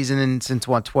preseason since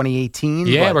 2018.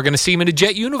 Yeah, we're going to see him in a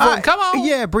Jet uniform. Come on.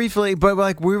 Yeah, briefly. But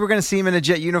like, we were going to see him in a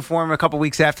Jet uniform a couple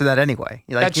weeks after that anyway.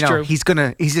 Like, That's true.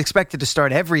 He's expected to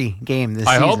start every game this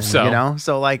season. I hope so.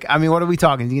 So like, I mean, what are we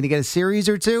talking? Is he going to get a series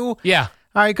or 2? Yeah.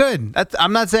 All right, good.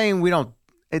 I'm not saying we don't.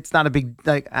 It's not a big,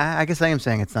 like, I guess I am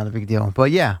saying it's not a big deal.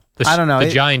 But yeah, I don't know. The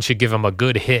Giants should give him a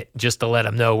good hit just to let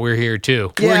him know we're here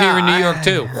too. We're here in New York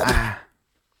too.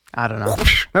 I don't know.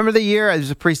 Remember the year it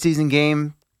was a preseason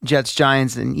game, Jets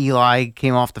Giants, and Eli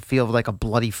came off the field with like a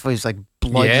bloody foot. It was like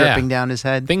blood dripping down his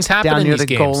head. Things happen down in near these the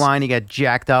games. goal line. He got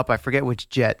jacked up. I forget which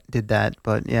Jet did that,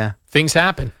 but yeah, things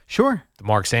happen. Sure. The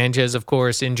Mark Sanchez, of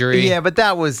course, injury. Yeah, but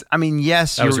that was. I mean,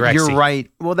 yes, you're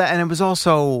right. Well, and it was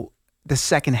also the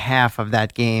second half of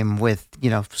that game with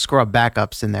scrub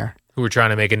backups in there who were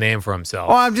trying to make a name for himself.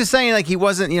 Well, I'm just saying, like, he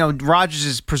wasn't, Rodgers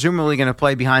is presumably going to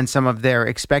play behind some of their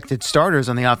expected starters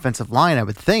on the offensive line, I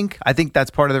would think. I think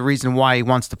that's part of the reason why he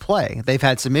wants to play. They've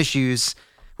had some issues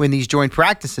in these joint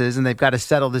practices, and they've got to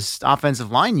settle this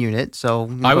offensive line unit. So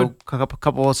I would cook up a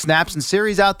couple of snaps and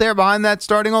series out there behind that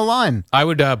starting O-line. I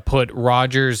would put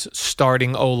Rodgers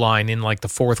starting O-line in like the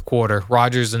fourth quarter.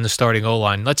 Rodgers in the starting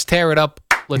O-line. Let's tear it up.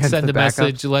 Let's send a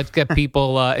message. Let's get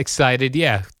people excited.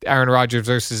 Yeah, Aaron Rodgers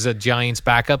versus Giants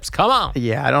backups. Come on.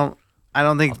 Yeah, I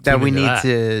don't think that we need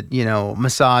to,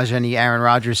 massage any Aaron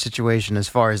Rodgers situation as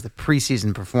far as the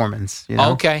preseason performance.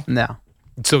 Okay. No.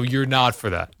 So you're not for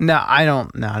that? No, I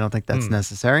don't think that's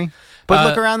necessary. But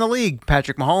look around the league.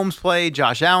 Patrick Mahomes played.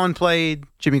 Josh Allen played.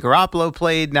 Jimmy Garoppolo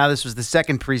played. Now this was the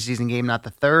second preseason game, not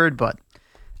the third. But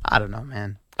I don't know,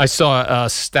 man. I saw a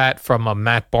stat from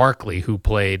Matt Barkley, who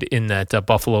played in that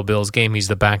Buffalo Bills game. He's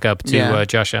the backup to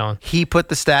Josh Allen. He put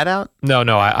the stat out?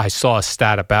 No, I saw a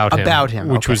stat about him.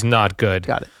 Which was not good.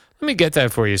 Got it. Let me get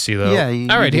that for you, CeeLo.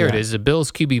 Yeah. All right, here it is. The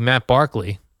Bills QB Matt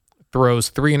Barkley throws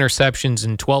 3 interceptions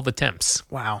in 12 attempts.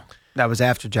 Wow. That was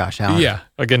after Josh Allen. Yeah,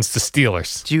 against the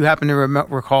Steelers. Do you happen to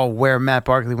recall where Matt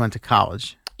Barkley went to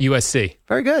college? USC.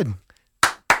 Very good.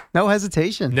 No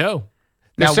hesitation. No.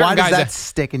 Now, why does that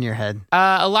stick in your head?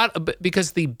 A lot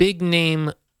because the big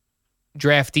name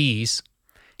draftees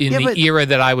in the era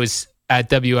that I was at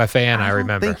WFAN, I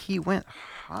remember. I think he went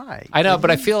high. I know,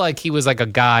 but I feel like he was like a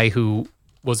guy who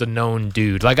was a known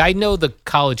dude. Like I know the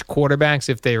college quarterbacks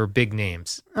if they were big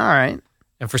names. All right.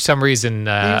 And for some reason, he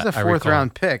was a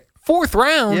fourth-round pick. 4th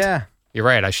round? Yeah. You're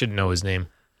right. I shouldn't know his name.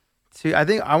 See,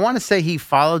 I want to say he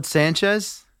followed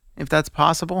Sanchez, if that's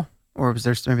possible. Or was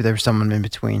there someone in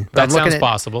between? But that sounds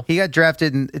possible. He got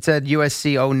drafted, and it said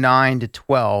USC 09 to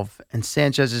 12, and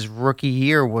Sanchez's rookie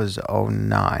year was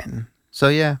 09. So,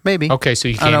 yeah, maybe. Okay, so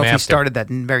he came after. I don't know if he started that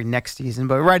very next season,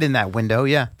 but right in that window,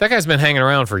 yeah. That guy's been hanging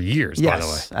around for years, by the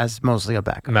way. Yes, as mostly a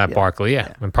backup. Matt Barkley,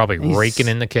 yeah. And probably raking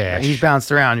in the cash. He's bounced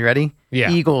around. You ready?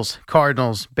 Yeah. Eagles,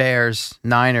 Cardinals, Bears,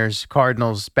 Niners,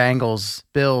 Cardinals, Bengals,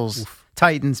 Bills,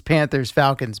 Titans, Panthers,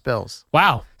 Falcons, Bills.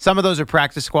 Wow. Some of those are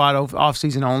practice squad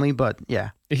off-season only, but yeah.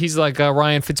 He's like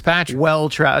Ryan Fitzpatrick.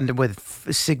 Well-traveled with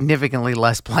significantly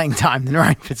less playing time than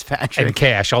Ryan Fitzpatrick. And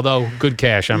cash, although good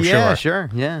cash, I'm sure. Yeah, sure,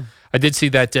 yeah. I did see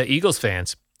that Eagles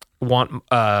fans want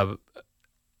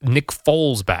Nick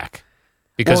Foles back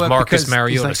because Marcus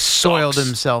Mariota soiled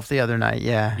himself the other night,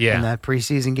 yeah. In that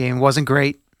preseason game. Wasn't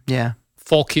great, yeah.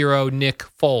 Folk hero Nick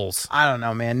Foles. I don't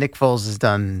know, man. Nick Foles has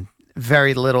done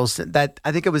very little.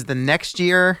 I think it was the next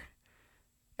year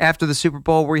after the Super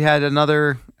Bowl where he had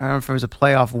another, I don't know if it was a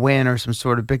playoff win or some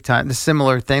sort of big time, the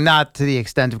similar thing, not to the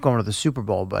extent of going to the Super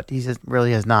Bowl, but he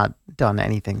really has not done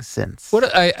anything since.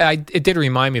 It did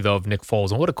remind me, though, of Nick Foles,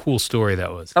 and what a cool story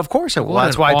that was. Of course it was.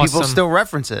 That's why people still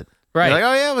reference it. Right. They're like,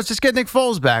 oh, yeah, let's just get Nick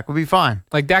Foles back. We'll be fine.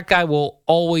 Like, that guy will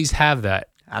always have that.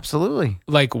 Absolutely.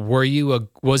 Like,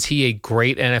 was he a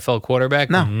great NFL quarterback?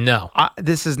 No.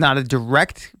 This is not a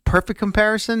direct, perfect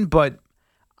comparison, but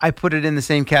I put it in the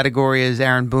same category as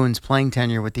Aaron Boone's playing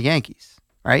tenure with the Yankees,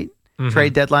 right? Mm-hmm.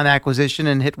 Trade deadline acquisition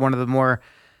and hit one of the more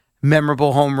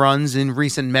memorable home runs in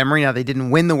recent memory. Now, they didn't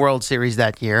win the World Series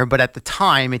that year, but at the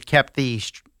time, it kept the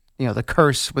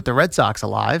curse with the Red Sox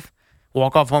alive.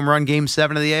 Walk-off home run, Game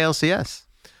 7 of the ALCS.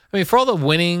 I mean, for all the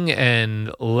winning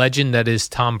and legend that is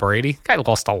Tom Brady, guy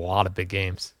lost a lot of big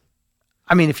games.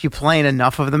 I mean, if you're playing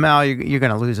enough of them out, you're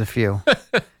going to lose a few.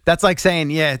 That's like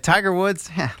saying, yeah, Tiger Woods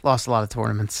lost a lot of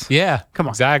tournaments. Yeah, come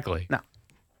on, exactly.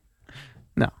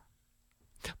 No.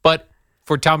 But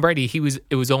for Tom Brady,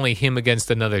 it was only him against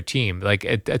another team. Like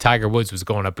Tiger Woods was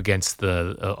going up against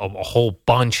a whole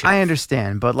bunch. I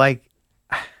understand, but like.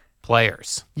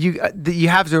 Players. You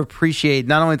have to appreciate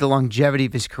not only the longevity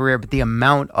of his career, but the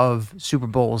amount of Super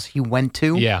Bowls he went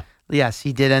to. Yeah. Yes,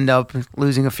 he did end up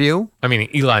losing a few. I mean,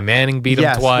 Eli Manning beat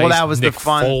him twice. Well, that was Nick the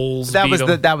fun. Foles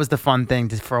That was the fun thing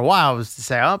for a while, was to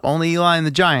say, only Eli and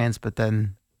the Giants, but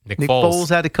then Nick Foles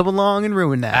had to come along and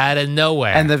ruin that out of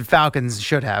nowhere. And the Falcons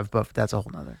should have, but that's a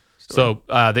whole nother story.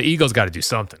 So the Eagles got to do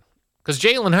something because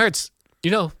Jalen Hurts.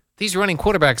 These running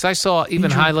quarterbacks. I saw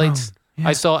even highlights. Yeah.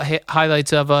 I saw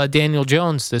highlights of Daniel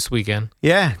Jones this weekend.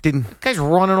 Yeah, guy's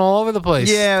running all over the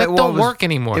place. Yeah, that don't work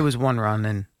anymore. It was one run,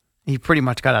 and he pretty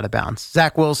much got out of bounds.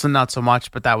 Zach Wilson, not so much,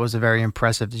 but that was a very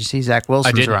impressive. Did you see Zach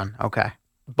Wilson's run? Okay,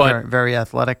 but very, very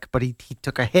athletic. But he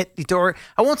took a hit.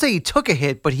 I won't say he took a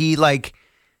hit, but he and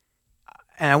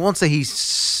I won't say he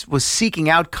was seeking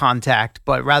out contact,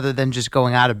 but rather than just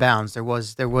going out of bounds, there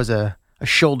was a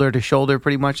shoulder to shoulder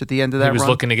pretty much at the end of that run. He was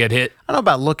looking to get hit. I don't know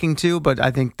about looking to, but I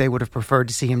think they would have preferred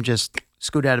to see him just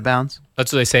scoot out of bounds.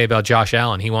 That's what they say about Josh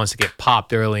Allen. He wants to get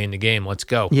popped early in the game. Let's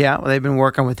go. Yeah, well, they've been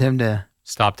working with him to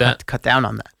stop that, cut down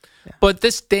on that. Yeah. But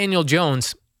this Daniel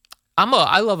Jones,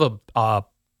 I love a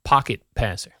pocket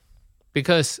passer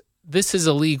because this is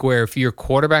a league where if your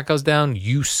quarterback goes down,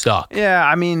 you suck. Yeah,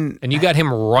 I mean, and you got him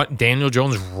Daniel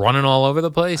Jones running all over the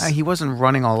place. He wasn't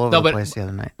running all over the place the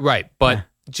other night, right? But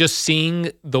just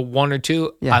seeing the one or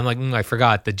two, I'm like, I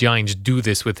forgot the Giants do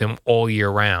this with him all year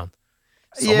round.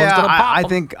 Someone's gonna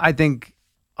pop him. I think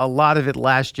a lot of it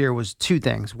last year was two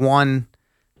things. One,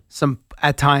 some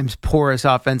at times porous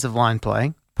offensive line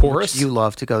play. Porous? You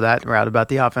love to go that route about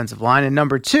the offensive line. And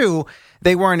number two,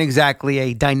 they weren't exactly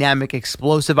a dynamic,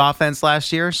 explosive offense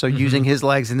last year. So using his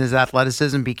legs and his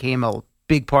athleticism became a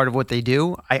big part of what they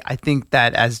do. I think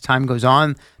that as time goes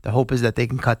on, the hope is that they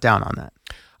can cut down on that.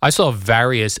 I saw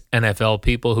various NFL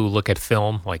people who look at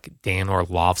film, like Dan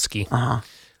Orlovsky.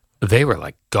 They were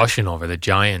like gushing over the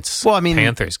Giants. Well, I mean,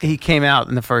 Panthers game. He came out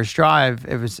in the first drive.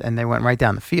 And they went right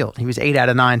down the field. He was 8 out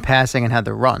of 9 passing and had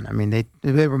the run. I mean,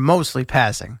 they were mostly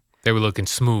passing. They were looking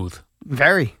smooth.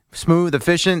 Very smooth,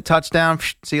 efficient, touchdown.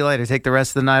 See you later. Take the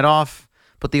rest of the night off.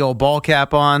 Put the old ball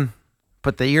cap on.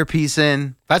 Put the earpiece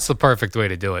in. That's the perfect way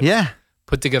to do it. Yeah.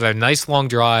 Put together a nice long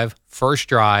drive, first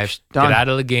drive, Done. get out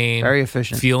of the game. Very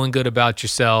efficient. Feeling good about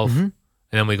yourself, and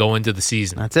then we go into the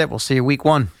season. That's it. We'll see you week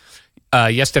 1.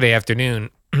 Yesterday afternoon,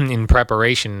 in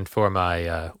preparation for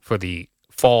my for the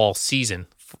fall season,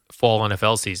 fall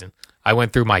NFL season, I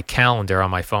went through my calendar on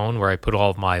my phone where I put all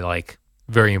of my like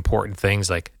very important things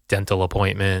like dental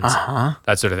appointments,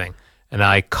 that sort of thing, and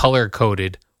I color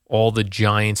coded all the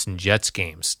Giants and Jets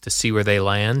games to see where they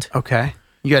land. Okay.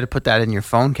 You got to put that in your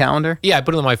phone calendar? Yeah, I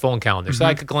put it on my phone calendar so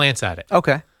I could glance at it.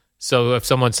 Okay. So if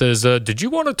someone says, did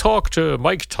you want to talk to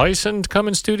Mike Tyson to come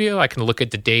in studio? I can look at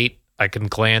the date. I can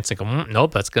glance and go,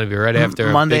 nope, that's going to be right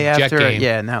after Monday a big after. Jet game.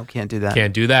 Yeah, no, can't do that.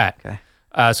 Can't do that.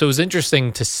 Okay. So it was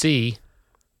interesting to see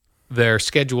their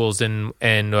schedules and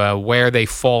where they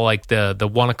fall, like the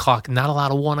 1 o'clock. Not a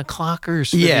lot of 1 o'clockers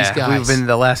for these guys. We've been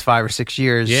the last 5 or 6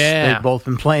 years. Yeah. They've both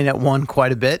been playing at 1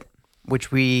 quite a bit,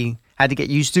 which we had to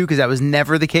get used to because that was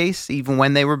never the case. Even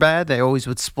when they were bad, they always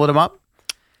would split them up.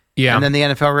 Yeah. And then the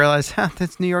NFL realized,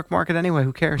 that's New York market anyway.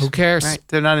 Who cares? Who cares? Right.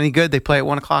 They're not any good. They play at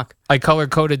 1 o'clock. I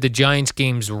color-coded the Giants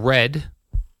games red,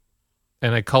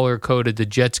 and I color-coded the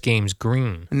Jets games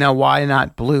green. Now, why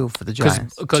not blue for the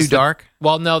Giants? Too dark?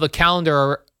 Well, no, the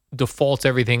calendar defaults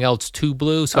everything else to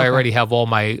blue, so I already have all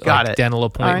my dental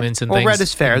appointments and things. Well, red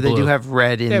is fair. They blue. do have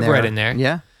red in there. They have red in there.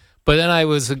 Yeah. But then I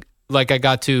was like, I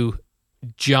got to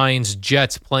Giants,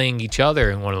 Jets playing each other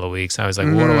in one of the weeks. I was like,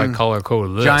 what do I color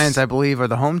code this? Giants, I believe, are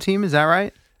the home team. Is that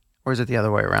right? Or is it the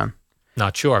other way around?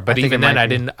 Not sure. But even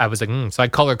then, I was like, so I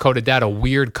color coded that a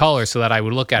weird color so that I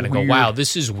would look at it and go, wow,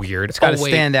 this is weird. It's got to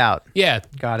stand out. Yeah.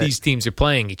 Got it. These teams are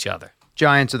playing each other.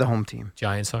 Giants are the home team.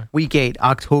 Giants are. Week 8,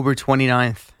 October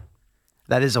 29th.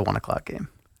 That is a 1 o'clock game.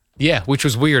 Yeah, which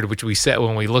was weird, which we said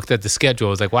when we looked at the schedule.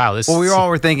 It was like, wow, this Well, we all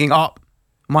were thinking,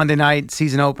 Monday night,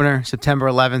 season opener, September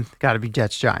 11th, got to be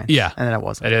Jets-Giants. Yeah. And then it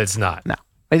wasn't. It's not. No.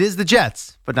 It is the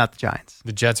Jets, but not the Giants.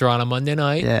 The Jets are on a Monday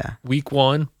night. Yeah. Week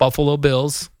 1, Buffalo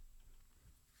Bills.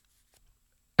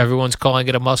 Everyone's calling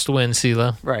it a must-win,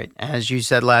 Sela. Right. As you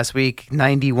said last week,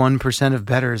 91% of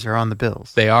bettors are on the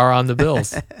Bills. They are on the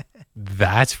Bills.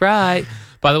 That's right.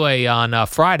 By the way, on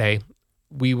Friday,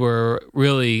 we were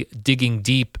really digging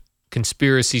deep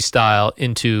conspiracy style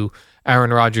into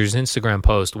Aaron Rodgers' Instagram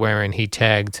post wherein he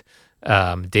tagged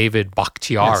David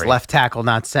Bakhtiari. That's left tackle,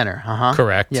 not center.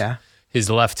 Correct. Yeah. His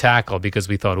left tackle, because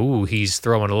we thought, he's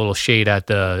throwing a little shade at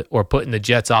or putting the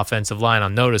Jets' offensive line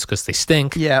on notice because they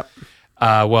stink. Yeah.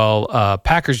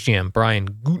 Packers GM Brian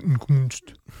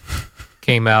Gutekunst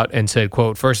came out and said,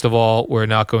 quote, first of all, we're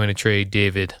not going to trade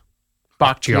David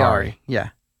Bakhtiari. Yeah.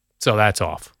 So that's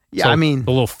off. Yeah, so I mean,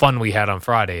 the little fun we had on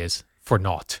Friday is for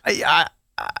naught.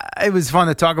 It was fun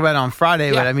to talk about on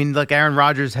Friday, but I mean, look, Aaron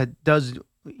Rodgers does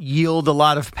yield a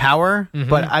lot of power,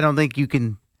 but I don't think you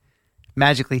can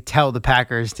magically tell the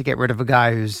Packers to get rid of a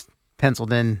guy who's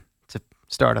penciled in to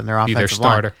start on their offensive line. Be their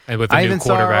starter and with a new even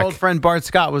quarterback. Saw our old friend Bart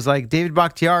Scott was like, David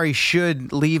Bakhtiari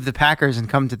should leave the Packers and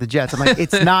come to the Jets. I'm like,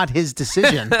 it's not his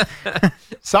decision.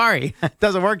 Sorry, it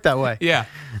doesn't work that way. Yeah,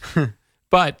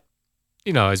 but.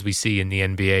 As we see in the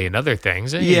NBA and other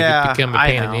things, he become a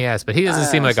pain in the ass. But he doesn't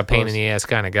seem like a pain in the ass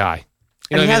kind of guy.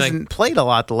 And he hasn't played a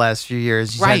lot the last few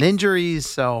years. He's had injuries,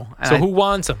 so who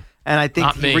wants him? And I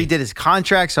think he redid his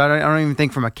contract, so I don't even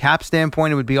think from a cap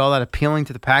standpoint it would be all that appealing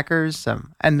to the Packers.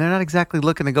 And they're not exactly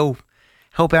looking to go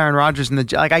help Aaron Rodgers in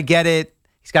the I get it.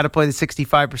 He's got to play the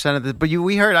 65% of the. But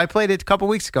we heard I played it a couple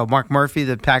weeks ago. Mark Murphy,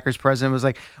 the Packers president, was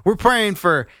like, "We're praying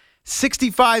for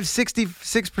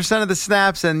 66% of the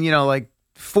snaps, and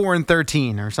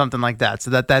 4-13 or something like that,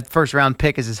 so that first round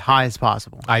pick is as high as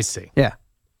possible." I see. Yeah,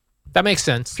 that makes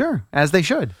sense. Sure, as they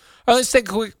should. All right, let's take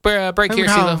a quick break here,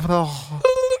 Sela.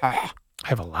 I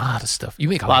have a lot of stuff. You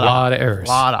make a lot of errors.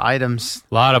 A lot of items.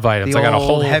 A lot of items. I got a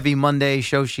whole heavy Monday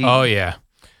show sheet. Oh yeah,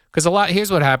 because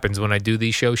here's what happens when I do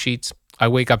these show sheets. I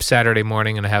wake up Saturday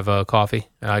morning and I have a coffee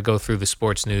and I go through the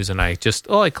sports news and I just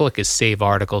all I click is save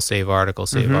article, save article,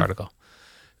 save article.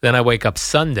 Then I wake up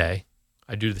Sunday.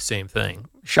 I do the same thing.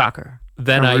 Shocker.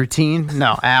 Then routine?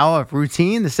 No. A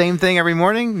routine? The same thing every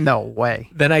morning? No way.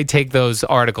 Then I take those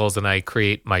articles and I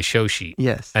create my show sheet.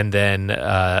 Yes. And then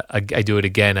I do it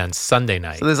again on Sunday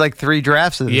night. So there's like 3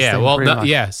 drafts of this thing,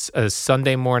 yes.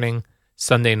 Sunday morning,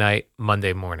 Sunday night,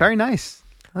 Monday morning. Very nice.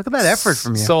 Look at that effort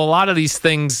from you. So a lot of these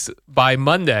things by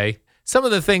Monday, some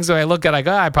of the things that I look at, I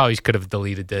go, I probably could have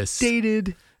deleted this.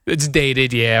 Dated. It's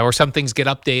dated, yeah. Or some things get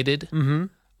updated. Mm-hmm.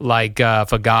 Like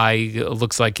if a guy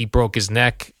looks like he broke his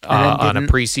neck on a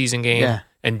preseason game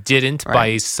and didn't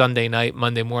by Sunday night,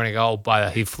 Monday morning,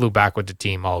 he flew back with the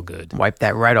team. All good. Wipe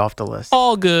that right off the list.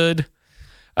 All good.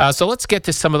 So let's get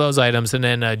to some of those items. And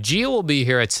then Gio will be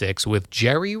here at 6 with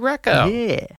Jerry Recco.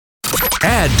 Yeah.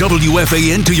 Add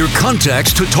WFAN to your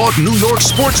contacts to talk New York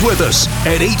sports with us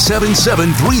at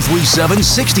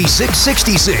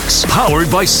 877-337-6666. Powered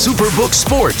by Superbook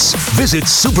Sports. Visit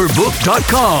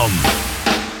superbook.com.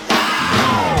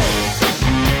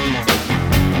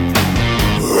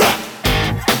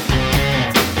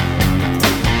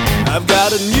 I've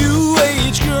got a new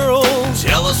age girl.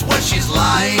 Tell us what she's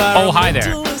like. Oh, hi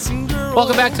there.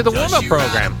 Welcome back to the warm-up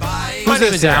program. My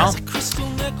name is Al. This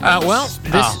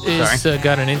is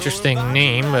got an interesting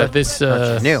name.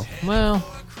 New. Well, I'm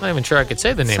not even sure I could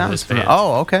say the name of this band.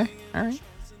 Oh, okay. All right.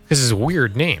 This is a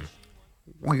weird name.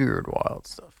 Weird, wild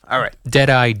stuff. All right.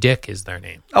 Dead-Eye Dick is their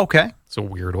name. Okay. It's a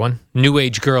weird one. New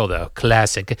Age Girl, though.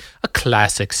 Classic. A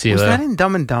classic, Sela. Was that in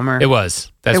Dumb and Dumber? It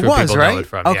was. That's where people know it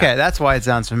from. Okay, yeah. that's why it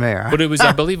sounds familiar. But it was,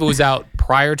 I believe it was out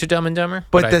prior to Dumb and Dumber.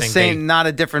 But the same, not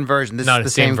a different version. This is the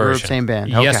same group, same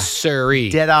band. Okay. Yes, sirree.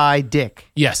 Dead-Eye Dick.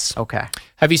 Yes. Okay.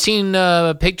 Have you seen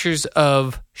pictures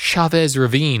of Chavez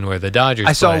Ravine where the Dodgers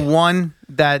I saw play? one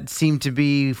that seemed to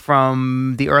be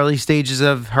from the early stages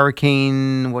of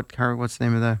Hurricane. What's the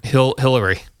name of the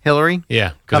Hillary? Hillary.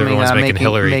 Yeah, because everyone's making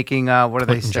Hillary. Making what do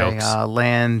they say?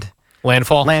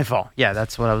 Landfall. Landfall. Yeah,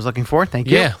 that's what I was looking for. Thank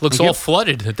you. Yeah, looks all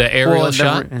flooded. The aerial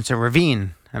shot. It's a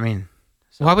ravine. I mean,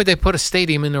 why would they put a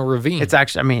stadium in a ravine? It's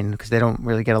actually, because they don't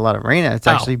really get a lot of rain. It's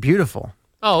actually beautiful.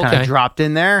 Oh, okay. Kind of dropped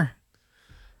in there.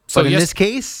 So but in this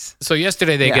case, so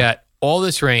yesterday they got all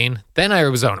this rain. Then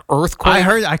there was an earthquake.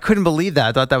 I couldn't believe that.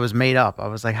 I thought that was made up. I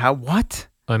was like, how? What?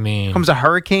 I mean, comes a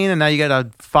hurricane and now you got a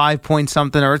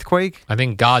 5-point-something earthquake. I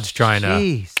think God's trying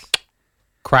to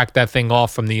crack that thing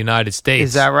off from the United States.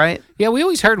 Is that right? Yeah, we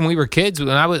always heard when we were kids. When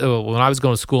I was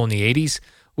going to school in the 80s,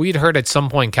 we'd heard at some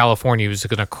point California was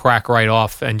going to crack right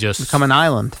off and just become an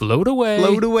island, float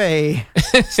away.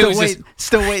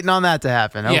 Still waiting on that to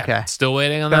happen. Okay, yeah, still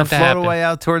waiting on that to float happen. Away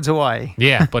out towards Hawaii.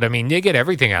 Yeah, but I mean, you get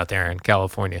everything out there in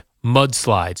California: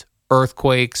 mudslides,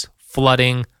 earthquakes,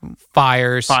 flooding,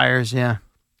 fires, yeah,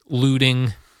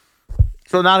 looting.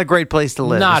 So not a great place to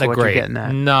live. Not a great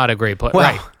place.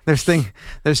 Well, right. There's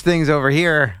things over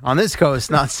here on this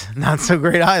coast not so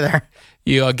great either.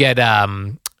 You get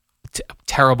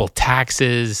terrible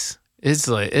taxes. It's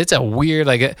a weird,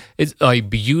 it's a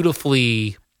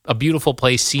beautiful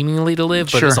place seemingly to live,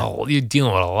 but you're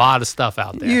dealing with a lot of stuff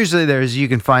out there. Usually you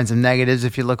can find some negatives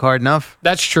if you look hard enough.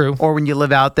 That's true. Or when you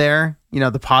live out there,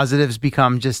 the positives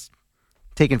become just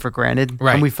taken for granted,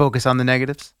 right? And we focus on the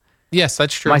negatives. Yes,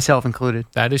 that's true. Myself included.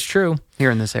 That is true.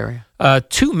 Here in this area.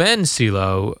 2 men,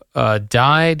 CeeLo,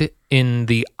 died in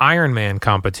the Ironman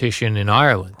competition in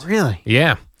Ireland. Really?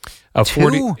 Yeah.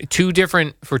 2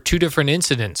 different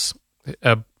incidents.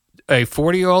 A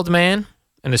 40-year-old man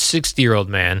and a 60-year-old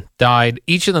man died.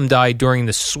 Each of them died during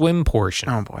the swim portion.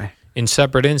 Oh, boy. In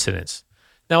separate incidents.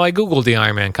 Now, I Googled the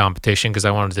Ironman competition because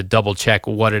I wanted to double-check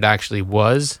what it actually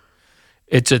was.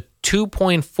 It's a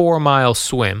 2.4-mile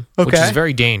swim, which is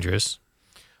very dangerous.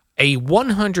 A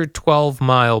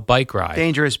 112-mile bike ride.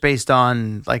 Dangerous based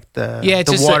on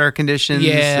the water conditions,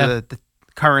 the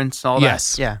currents, all that.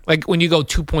 Yes. Yeah. Like when you go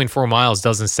 2.4 miles,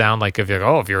 doesn't sound like if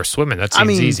you're swimming, that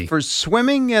seems easy. For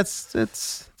swimming, it's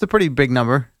a pretty big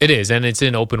number. It is, and it's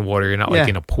in open water. You're not like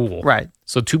in a pool. Right.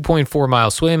 So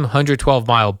 2.4-mile swim,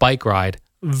 112-mile bike ride,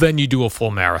 then you do a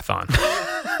full marathon.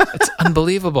 It's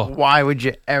unbelievable. Why would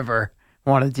you ever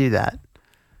want to do that?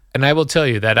 And I will tell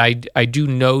you that I do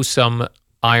know some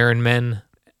Ironman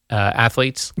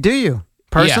athletes. Do you?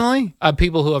 Personally? Yeah.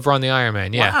 People who have run the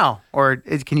Ironman, yeah. Wow. Or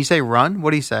can you say run?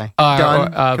 What do you say?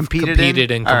 Competed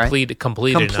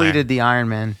the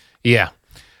Ironman. Yeah.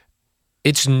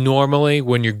 It's normally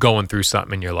when you're going through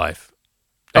something in your life.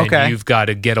 And you've got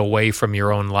to get away from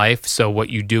your own life. So what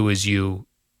you do is you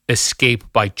escape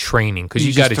by training because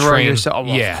you got to train yourself.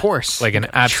 Well, of course, like an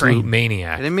absolute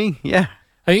maniac. Kidding me? Yeah.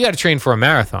 And you got to train for a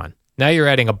marathon. Now you're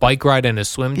adding a bike ride and a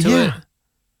swim to it.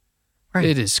 Right.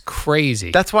 It is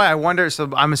crazy. That's why I wonder. So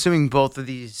I'm assuming both of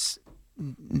these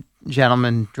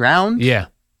gentlemen drowned. Yeah.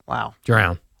 Wow.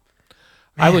 Drown.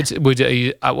 Man.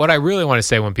 What I really want to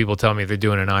say when people tell me they're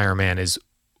doing an Ironman is,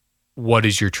 what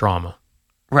is your trauma?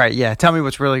 Right. Yeah. Tell me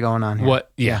what's really going on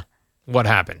here. What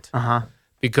happened? Uh-huh.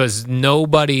 Because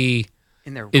nobody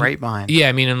in their right mind. Yeah,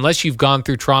 I mean, unless you've gone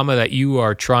through trauma that you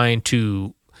are trying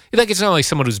to, Like, it's not like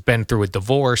someone who's been through a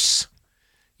divorce,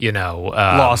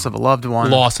 loss of a loved one.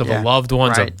 Loss of a loved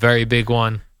one's a very big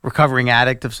one. Recovering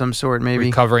addict of some sort, maybe.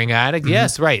 Recovering addict,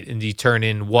 yes, right. And you turn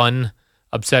in one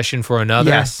obsession for another.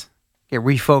 Yes. Get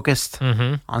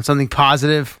refocused on something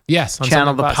positive. Yes.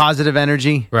 Channel the positive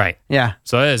energy. Right. Yeah.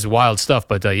 So that is wild stuff.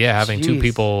 But having two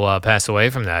people pass away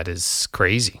from that is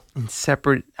crazy. In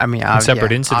separate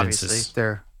incidences. Obviously,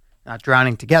 they're not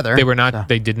drowning together. They were not. So.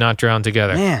 They did not drown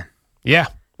together. Man. Yeah.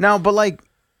 No, but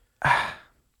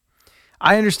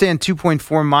I understand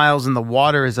 2.4 miles in the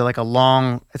water is it's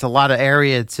a lot of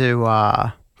area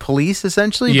to police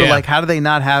essentially. Yeah. But how do they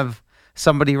not have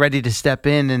somebody ready to step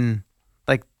in and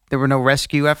there were no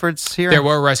rescue efforts here? There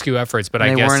were rescue efforts, but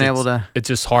I guess weren't able to. It's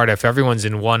just hard if everyone's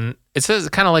in one. It's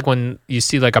kind of like when you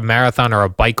see a marathon or a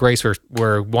bike race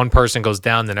where one person goes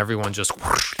down, then everyone just.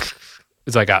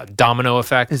 It's like a domino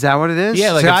effect. Is that what it is?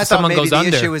 Yeah, like if someone goes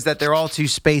under. The issue is that they're all too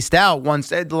spaced out.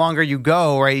 The longer you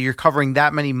go, right, you're covering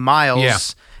that many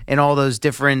miles in all those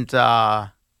different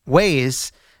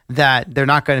ways that they're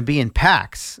not going to be in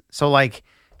packs. So,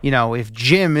 if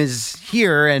Jim is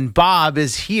here and Bob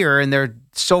is here and they're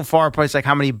so far apart, it's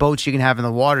how many boats you can have in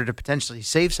the water to potentially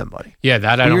save somebody. Yeah,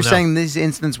 that I don't know. You're saying these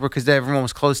incidents were because everyone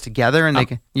was close together and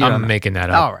I'm making that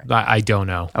up. All right. I don't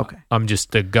know. Okay. I'm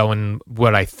just going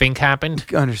what I think happened.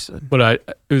 Understood.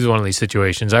 But it was one of these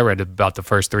situations. I read about the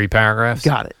first 3 paragraphs.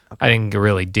 Got it. Okay. I didn't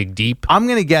really dig deep. I'm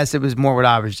going to guess it was more what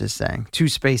I was just saying. Too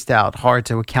spaced out, hard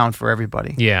to account for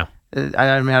everybody. Yeah. I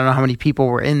don't know how many people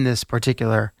were in this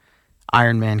particular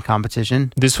Ironman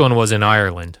competition. This one was in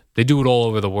Ireland. They do it all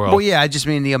over the world. Well, yeah, I just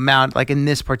mean the amount, in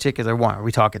this particular one. Are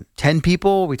we talking 10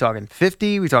 people? Are we talking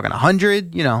 50? Are we talking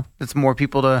 100? That's more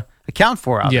people to account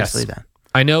for, obviously, then.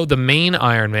 I know the main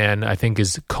Ironman, I think,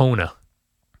 is Kona,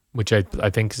 which I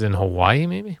think is in Hawaii,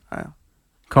 maybe?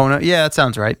 Kona? Yeah, that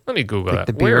sounds right. Let me Google that.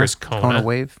 The beer, where is Kona? Kona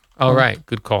wave. Oh, right.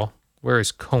 Good call. Where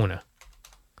is Kona?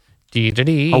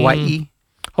 Hawaii.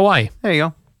 Hawaii. There you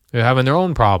go. They're having their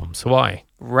own problems. Hawaii.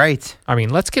 Right. I mean,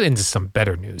 let's get into some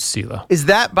better news, CeeLo. Is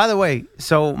that, by the way,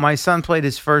 so my son played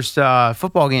his first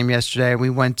football game yesterday. We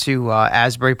went to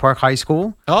Asbury Park High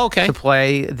School to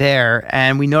play there,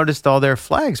 and we noticed all their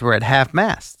flags were at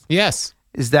half-mast. Yes.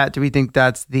 Do we think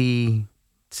that's the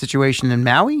situation in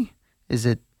Maui? Is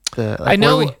it the... I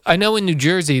know in New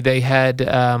Jersey they had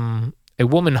a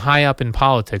woman high up in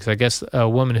politics, I guess a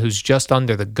woman who's just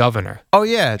under the governor. Oh,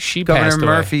 yeah. She Governor passed away.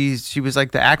 Murphy, she was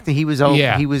the acting. He was,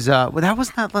 he was, that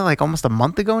was not almost a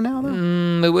month ago now,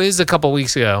 though? It was a couple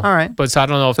weeks ago. All right. But I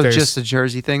don't know if there's... just a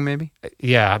Jersey thing, maybe?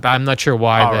 Yeah, I'm not sure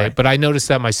why but I noticed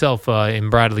that myself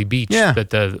in Bradley Beach,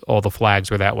 that all the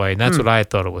flags were that way, and that's what I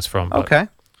thought it was from. But okay.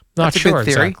 Not that's sure a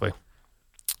good theory. exactly.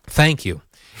 Thank you.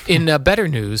 In better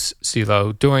news,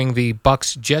 CeeLo, during the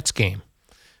Bucks-Jets game,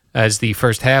 as the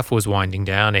first half was winding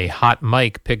down, a hot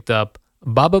mic picked up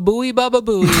Baba Booey,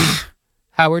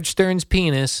 Howard Stern's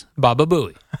penis, Baba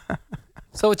Booey.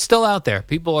 So it's still out there.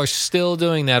 People are still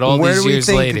doing that all these years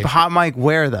later. Where do we think hot mic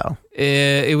where, though?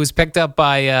 It was picked up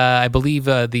by, I believe,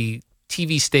 the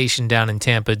TV station down in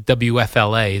Tampa,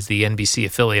 WFLA, is the NBC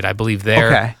affiliate. I believe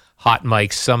their hot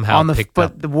mics somehow picked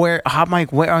up. But where hot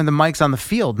mic? Where are the mics on the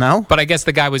field? No. But I guess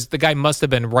the guy must have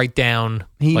been right down,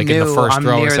 in the first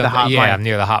row near or something. The hot mic. I'm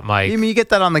near the hot mic. You mean you get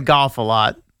that on the golf a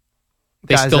lot?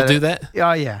 They still do that?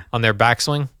 Oh yeah. On their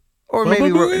backswing? Or maybe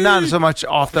not so much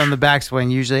off on the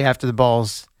backswing. Usually after the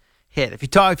ball's hit.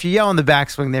 If you yell on the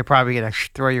backswing, they're probably gonna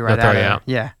throw you right out of there.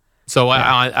 Yeah. So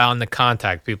on the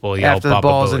contact, people yell after the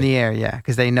ball's in the air,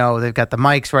 because they know they've got the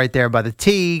mics right there by the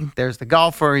tee. There's the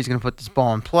golfer. He's going to put this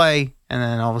ball in play, and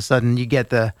then all of a sudden you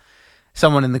get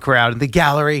someone in the crowd in the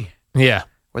gallery,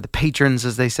 or the patrons,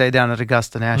 as they say down at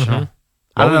Augusta National.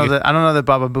 I don't know that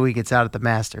Baba Booey gets out at the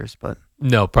Masters, but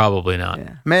no, probably not.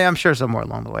 Yeah, I'm sure somewhere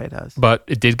along the way it does. But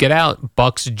it did get out.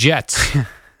 Bucks Jets.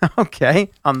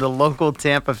 Okay, on the local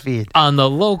Tampa feed. On the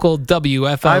local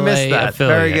WFLA I missed that.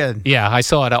 affiliate. Very good. Yeah, I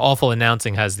saw it. Awful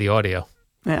Announcing has the audio.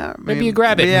 Yeah, maybe you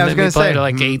grab it. Yeah, I was going to say it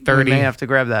at 8:30. May have to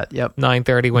grab that. Yep,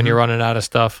 9:30 when you're running out of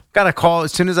stuff. Got a call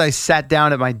as soon as I sat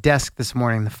down at my desk this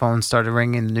morning. The phone started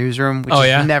ringing in the newsroom, which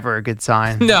is never a good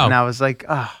sign. No, and I was like,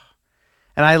 and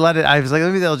I let it. I was like,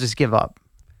 maybe they'll just give up.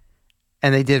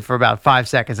 And they did for about 5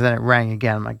 seconds, and then it rang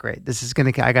again. I'm like, great,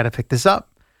 I got to pick this up.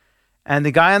 And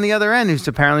the guy on the other end, who's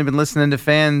apparently been listening to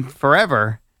Fan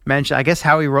forever, mentioned, I guess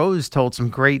Howie Rose told some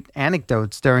great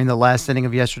anecdotes during the last inning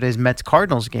of yesterday's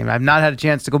Mets-Cardinals game. I've not had a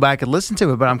chance to go back and listen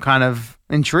to it, but I'm kind of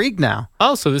intrigued now.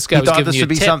 Oh, so this guy was giving you a tip. He thought this would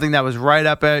be something that was right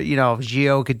up at, if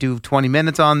Gio could do 20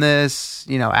 minutes on this,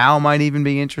 Al might even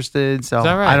be interested. So Is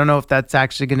that right? I don't know if that's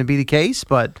actually going to be the case,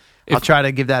 but I'll try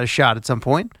to give that a shot at some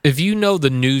point. If you know the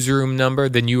newsroom number,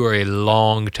 then you are a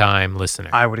long-time listener.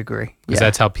 I would agree. Because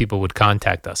that's how people would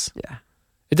contact us. Yeah.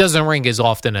 It doesn't ring as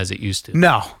often as it used to.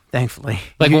 No, thankfully.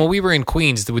 Like when we were in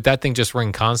Queens, would that thing just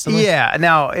ring constantly? Yeah.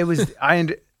 Now, it was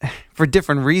for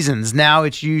different reasons. Now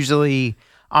it's usually,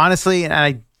 honestly, and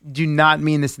I do not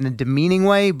mean this in a demeaning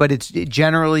way, but it's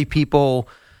generally people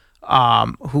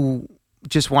who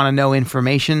just want to know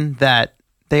information that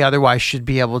they otherwise should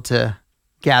be able to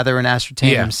gather and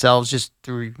ascertain themselves just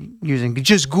through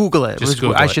just Google it.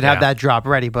 I should have that drop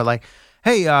ready. But like,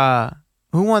 hey,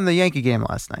 who won the Yankee game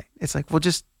last night? It's like, well,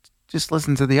 just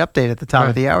listen to the update at the top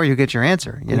of the hour. You'll get your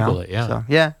answer. Google it, yeah. So,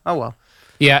 yeah. Oh, well.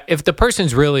 Yeah, if the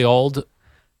person's really old,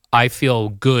 I feel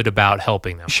good about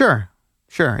helping them. Sure.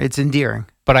 It's endearing.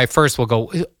 But I first will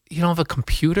go, you don't have a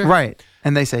computer? Right.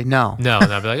 And they say no. No.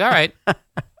 And I'll be like, all right.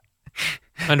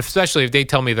 And especially if they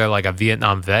tell me they're like a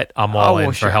Vietnam vet, I'm all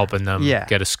in for helping them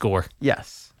get a score.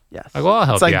 Yes. Like, well, I'll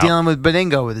help it's like you out. dealing with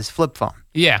Beningo with his flip phone.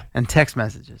 Yeah. And text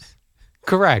messages.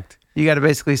 Correct. You got to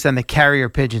basically send the carrier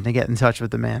pigeon to get in touch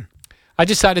with the man. I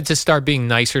decided to start being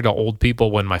nicer to old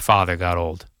people when my father got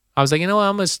old. I was like, you know what?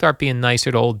 I'm going to start being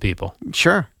nicer to old people.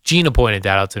 Sure. Gina pointed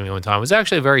that out to me one time. It was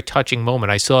actually a very touching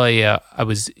moment. I saw I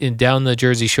was down the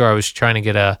Jersey Shore. I was trying to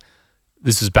get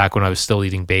this was back when I was still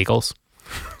eating bagels.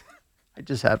 I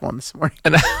just had one this morning.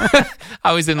 And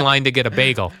I was in line to get a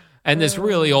bagel. And this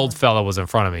really old fella was in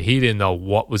front of me. He didn't know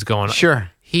what was going on.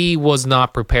 Sure. He was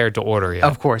not prepared to order yet.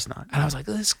 Of course not. And I was like,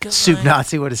 this guy. Soup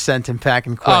Nazi would have sent him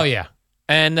packing quick. Oh, yeah.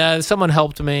 And someone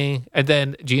helped me. And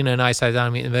then Gina and I sat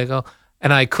down and they go,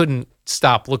 and I couldn't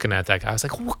stop looking at that guy. I was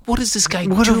like, what is this guy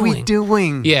doing? What are we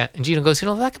doing? Yeah. And Gina goes,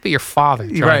 that could be your father.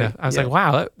 Right. I was like,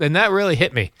 wow. And that really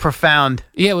hit me. Profound.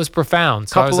 Yeah, it was profound.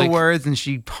 So Couple of words and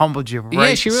she humbled you right.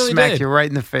 Yeah, she really smacked did. you right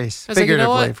in the face. I was like,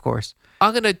 Figuratively, of course.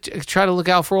 I'm going to try to look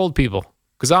out for old people.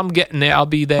 Because I'm getting there. I'll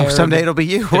be there. Someday it'll be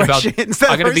you. I'm going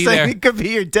to be there. It could be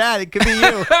your dad. It could be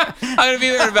you. I'm going to be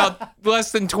there in about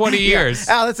less than 20 years.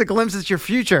 Al, that's a glimpse at your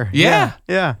future. Yeah.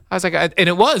 I was like, and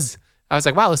it was. I was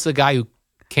like, wow, this is a guy who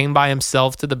came by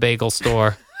himself to the bagel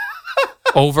store,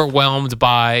 overwhelmed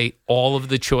by all of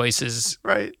the choices.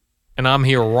 Right. And I'm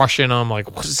here rushing. I'm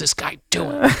like, what is this guy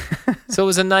doing? So it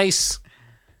was a nice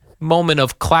moment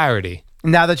of clarity.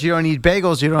 Now that you don't eat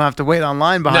bagels, you don't have to wait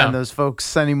online behind those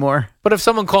folks anymore. But if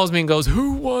someone calls me and goes,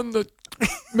 who won the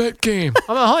Met game?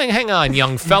 I'm like, hang on,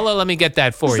 young fella, let me get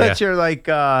that for you. Is that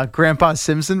your Grandpa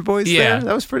Simpson voice? Yeah, there?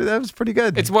 That was pretty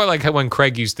good. It's more like when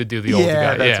Craig used to do the old guy.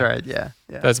 Yeah, that's right. Yeah.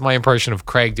 That's my impression of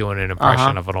Craig doing an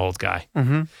impression of an old guy.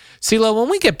 Mm-hmm. CeeLo, when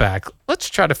we get back, let's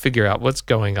try to figure out what's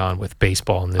going on with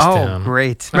baseball in this town. Oh,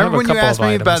 great. Remember when you asked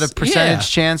me about a percentage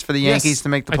chance for the Yankees to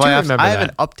make the playoffs? I have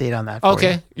an update on that for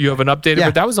you. You have an update?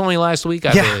 But that was only last week,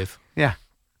 I believe. Yeah.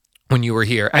 When you were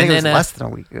here. I think it was less than a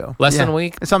week ago. Less than a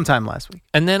week? Sometime last week.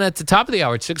 And then at the top of the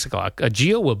hour at 6 o'clock,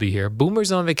 Gio will be here.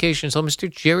 Boomer's on vacation, so Mr.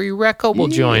 Jerry Recco will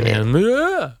join him.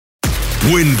 Yeah.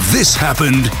 When this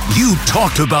happened, you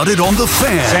talked about it on The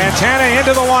Fan. Santana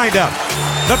into the windup.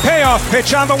 The payoff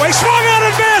pitch on the way. Swung on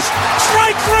and missed.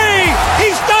 Strike three.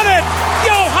 He's done it.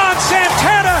 Johan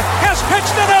Santana has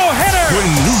pitched a no-hitter. When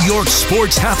New York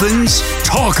sports happens,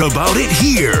 talk about it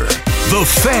here. The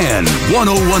Fan,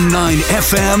 101.9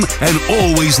 FM, and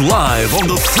always live on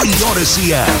the free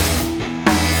Odyssey app.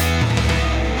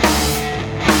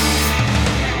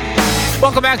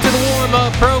 Welcome back to the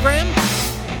warm-up program.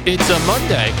 It's a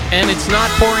Monday, and it's not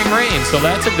pouring rain, so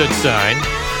that's a good sign.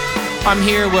 I'm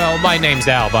here. Well, my name's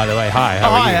Al, by the way. Hi. How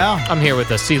are you? Al. I'm here with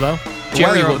CeeLo. The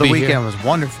Jerry weather will over the be weekend here. was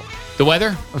wonderful. The weather?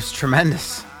 It was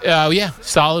tremendous. Yeah,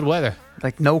 solid weather.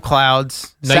 Like no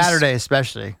clouds. Nice. Saturday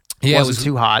especially. Yeah, Wasn't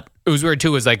too hot. It was weird, too.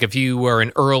 It was like if you were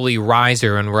an early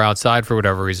riser and were outside for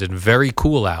whatever reason, very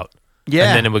cool out. Yeah.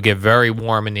 And then it would get very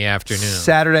warm in the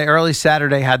afternoon. Early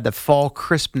Saturday had the fall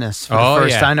crispness for the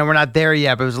first time. I know we're not there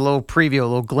yet, but it was a little preview, a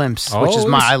little glimpse, which is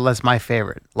that's my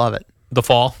favorite. Love it. The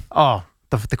fall? Oh,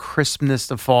 the crispness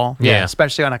of fall. Yeah.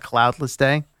 Especially on a cloudless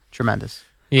day. Tremendous.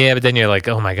 Yeah, but then you're like,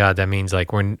 oh my God, that means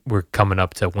like we're coming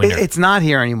up to winter. It's not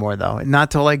here anymore, though. Not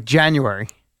till like January.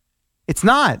 It's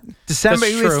not. December.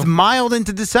 That's true. It's mild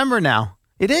into December now.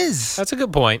 It is. That's a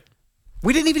good point.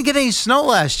 We didn't even get any snow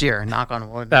last year. Knock on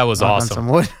wood. That was Knock awesome. On some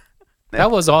wood. That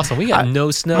was awesome. We got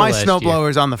no snow My last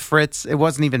snowblower's on the fritz. It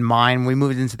wasn't even mine. We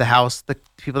moved into the house. The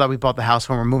people that we bought the house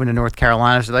from were moving to North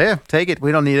Carolina. So yeah, take it.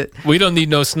 We don't need it. We don't need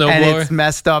no snowblower. And it's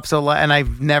messed up. And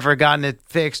I've never gotten it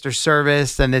fixed or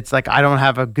serviced. And it's like I don't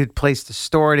have a good place to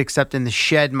store it except in the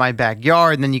shed in my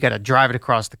backyard. And then you got to drive it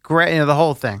across the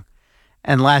whole thing.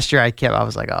 And last year I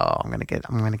was like, oh, I'm gonna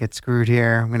get screwed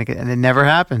here. And it never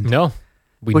happened. No.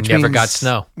 We Which never means got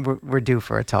snow. We're due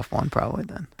for a tough one probably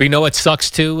then. But you know what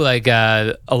sucks too? Like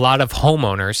a lot of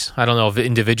homeowners, I don't know if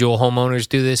individual homeowners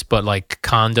do this, but like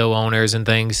condo owners and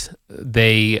things,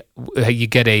 you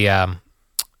get a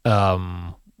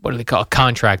what do they call, a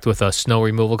contract with a snow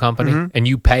removal company, and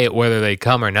you pay it whether they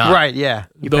come or not. Right, yeah.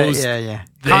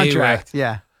 Contract,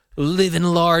 yeah. Living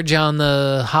large on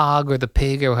the hog or the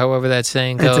pig or however that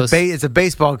saying goes. It's a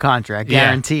baseball contract,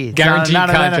 guaranteed. Guaranteed not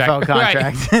contract. an NFL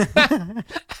contract. Right.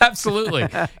 Absolutely.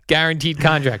 Guaranteed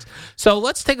contracts. So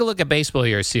let's take a look at baseball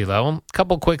here, CeeLo. A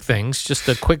couple quick things. Just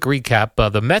a quick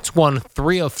recap. The Mets won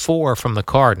 3 of 4 from the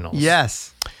Cardinals.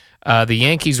 Yes. The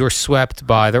Yankees were swept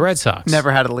by the Red Sox.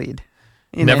 Never had a lead.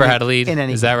 Had a lead?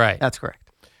 Is that right? That's correct.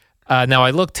 Now,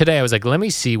 I looked today. I was like, let me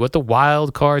see what the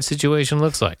wild card situation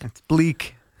looks like. It's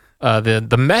bleak.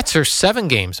 The Mets are 7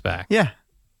 games back. Yeah.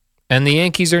 And the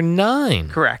Yankees are 9.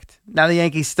 Correct. Now the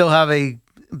Yankees still have a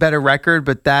better record,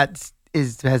 but that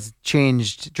has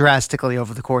changed drastically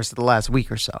over the course of the last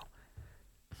week or so.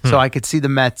 So I could see the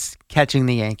Mets catching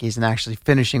the Yankees and actually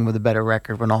finishing with a better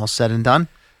record when all's said and done.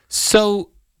 So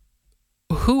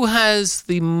who has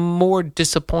the more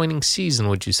disappointing season,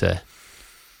 would you say?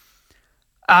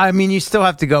 I mean, you still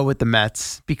have to go with the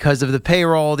Mets because of the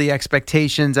payroll, the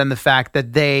expectations, and the fact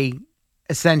that they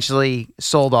essentially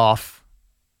sold off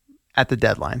at the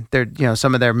deadline. They're,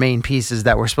 some of their main pieces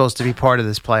that were supposed to be part of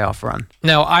this playoff run.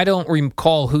 Now, I don't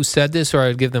recall who said this, or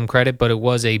I'd give them credit, but it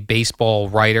was a baseball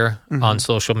writer on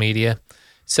social media.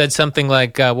 Said something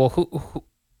like,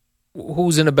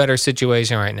 who's in a better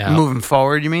situation right now? Moving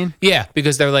forward, you mean? Yeah,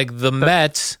 because they're like, the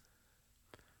Mets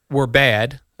were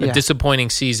bad, a disappointing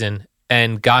season,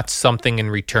 and got something in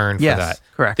return for that.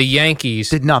 Correct. The Yankees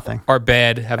did nothing. Are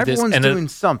bad. Everyone's doing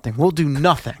something. We'll do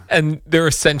nothing. And they're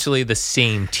essentially the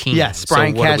same team. Yes,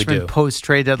 Brian Cashman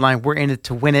post-trade deadline. We're in it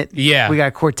to win it. Yeah. We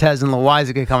got Cortez and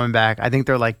Loizaga coming back. I think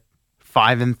they're like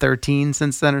 5-13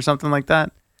 since then or something like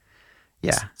that.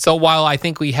 Yeah. So while I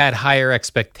think we had higher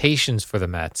expectations for the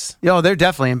Mets. They're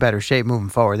definitely in better shape moving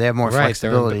forward. They have more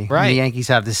flexibility. Right. The Yankees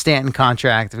have the Stanton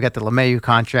contract. They've got the LeMahieu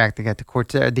contract. They got the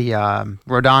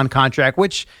Rodon contract,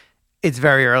 which it's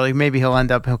very early. Maybe he'll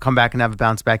come back and have a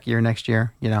bounce back year next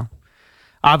year.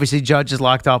 Obviously Judge is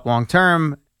locked up long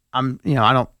term. I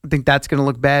don't think that's going to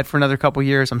look bad for another couple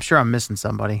years. I'm sure I'm missing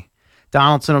somebody.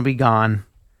 Donaldson will be gone.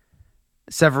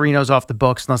 Severino's off the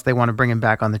books unless they want to bring him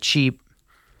back on the cheap.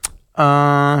 It's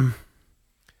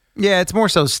more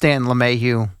so Stanton,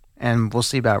 LeMahieu, and we'll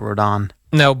see about Rodon.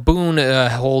 Now, Boone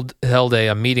held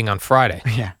a meeting on Friday.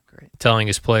 Yeah, great. Telling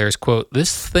his players, quote,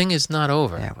 "This thing is not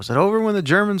over." Yeah, was it over when the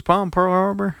Germans bombed Pearl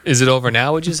Harbor? Is it over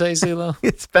now, would you say, CeeLo?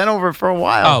 It's been over for a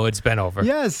while. Oh, it's been over.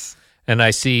 Yes. And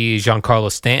I see Giancarlo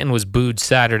Stanton was booed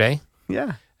Saturday.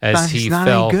 Yeah. As he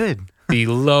fell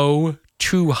below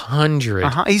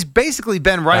 200. He's basically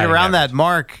been right around that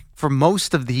mark for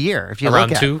most of the year. If you around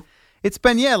look at 2? It's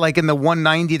been, like in the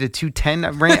 190 to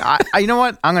 210 range. You know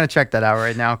what? I'm going to check that out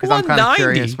right now because I'm kind of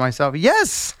curious myself.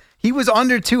 Yes. He was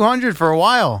under 200 for a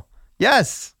while.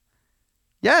 Yes.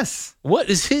 What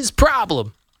is his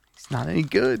problem? He's not any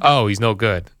good. Oh, he's no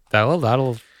good.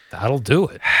 That'll do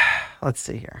it. Let's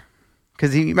see here.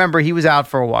 Because remember, he was out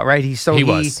for a while, right? He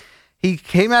was. He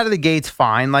came out of the gates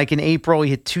fine. Like in April, he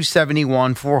hit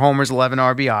 271, 4 homers, 11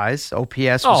 RBIs.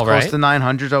 OPS was close to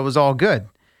 900, so it was all good.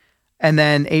 And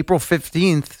then April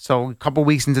 15th, so a couple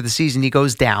weeks into the season, he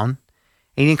goes down.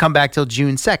 He didn't come back till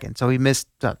June 2nd, so he missed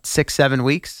 6-7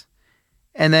 weeks.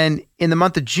 And then in the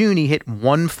month of June, he hit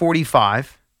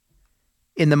 145.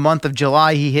 In the month of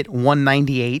July, he hit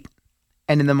 198.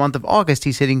 And in the month of August,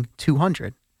 he's hitting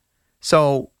 200.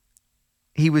 So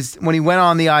when he went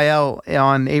on the IL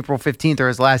on April 15th, or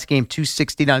his last game,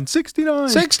 269. 69.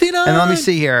 And let me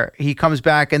see here. He comes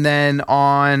back, and then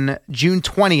on June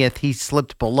 20th, he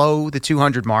slipped below the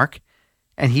 200 mark,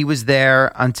 and he was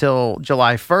there until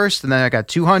July 1st, and then I got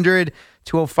 200,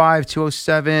 205,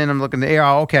 207. I'm looking at the air.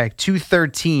 Okay,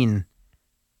 213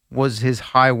 was his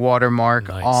high water mark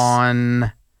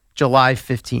on July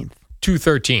 15th.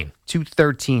 213.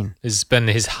 213 has been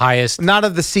his highest. Not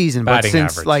of the season, but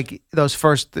since average. Like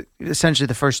essentially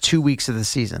the first 2 weeks of the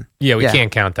season. Yeah, we can't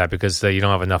count that because you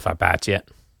don't have enough at bats yet.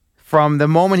 From the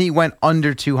moment he went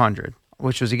under 200,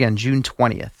 which was again June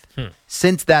 20th.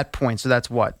 Since that point, so that's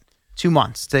what, 2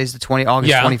 months. Today's the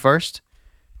August 21st.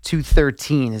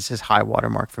 213 is his high water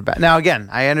mark for bat. Now again,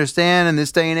 I understand in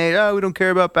this day and age, we don't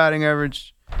care about batting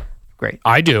average. Great.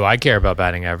 I do. I care about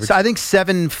batting average. So I think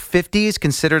 750 is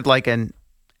considered like an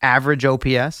average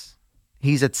OPS.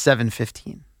 He's at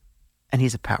 715, and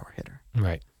he's a power hitter.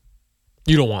 Right.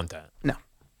 You don't want that. No.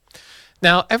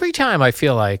 Now, every time I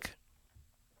feel like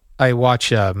I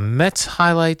watch Mets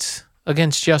highlights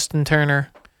against Justin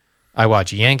Turner. I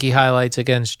watch Yankee highlights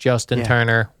against Justin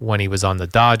Turner when he was on the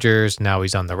Dodgers. Now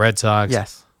he's on the Red Sox.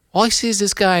 Yes. All I see is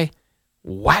this guy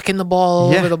whacking the ball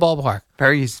all over the ballpark.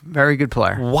 Very good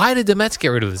player. Why did the Mets get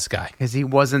rid of this guy? Because he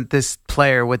wasn't this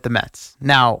player with the Mets.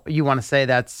 Now, you want to say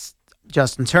that's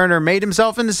Justin Turner made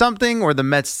himself into something, or the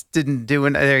Mets didn't do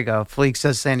it? There you go. Fleek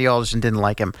says Sandy Alderson didn't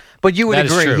like him. But you would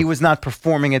agree he was not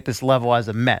performing at this level as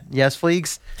a Met. Yes,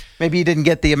 Fleeks? Maybe he didn't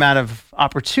get the amount of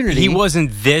opportunity. He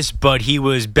wasn't this, but he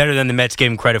was better than the Mets gave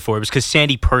him credit for. It was because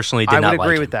Sandy personally did not like him. I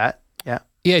would agree with that. Yeah.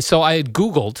 Yeah, so I had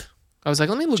Googled. I was like,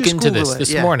 let me look into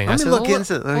this morning. Let me look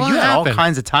into it. You had all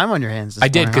kinds of time on your hands this I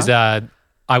did, because huh?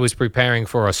 I was preparing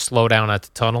for a slowdown at the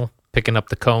tunnel, picking up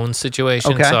the cones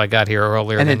situation. Okay. So I got here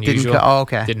earlier than usual.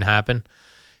 Okay. Didn't happen.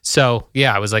 So,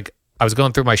 yeah, I was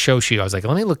going through my show sheet. I was like,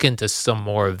 let me look into some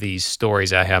more of these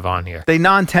stories I have on here. They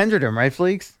non-tendered him, right,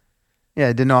 Fleeks?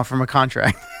 Yeah, didn't offer him a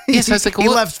contract. Yes, I was like, he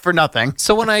left for nothing.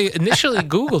 So when I initially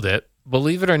Googled it,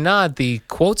 believe it or not, the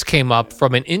quotes came up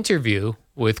from an interview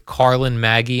with Carlin,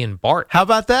 Maggie, and Bart. How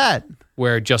about that?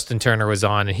 Where Justin Turner was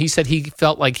on, and he said he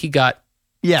felt like he got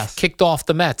kicked off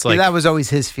the Mets. Like that was always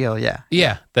his feel,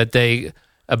 Yeah, that they...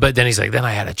 but then he's like, then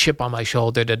I had a chip on my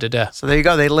shoulder, So there you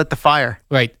go. They lit the fire.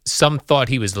 Right. Some thought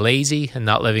he was lazy and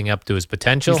not living up to his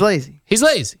potential. He's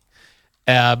lazy.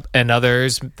 And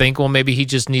others think, well, maybe he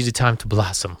just needed time to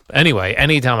blossom. Anyway,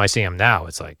 anytime I see him now,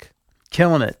 it's like...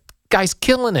 Killing it. Guy's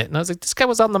killing it. And I was like, this guy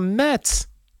was on the Mets.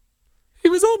 He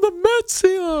was on the Mets.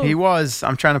 He was.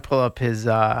 I'm trying to pull up his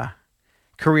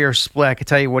career split. I can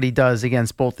tell you what he does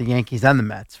against both the Yankees and the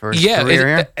Mets for his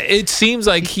career. It seems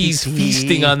like he's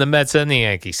feasting on the Mets and the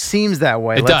Yankees. Seems that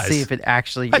way. Let's see if it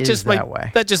actually is that way.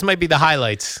 That just might be the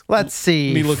highlights. Let's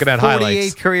see. Me looking at 48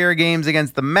 highlights. 48 career games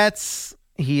against the Mets.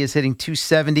 He is hitting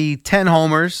 270, 10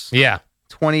 homers. Yeah.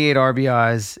 28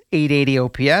 RBIs, 880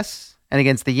 OPS. And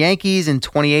against the Yankees in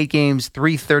 28 games,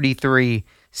 333,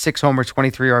 6 homers,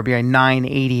 23 RBI,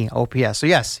 980 OPS. So,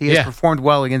 yes, he has performed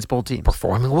well against both teams.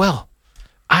 Performing well.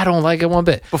 I don't like it one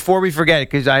bit. Before we forget it,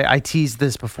 because I teased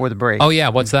this before the break. Oh, yeah.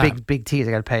 What's that? Big tease.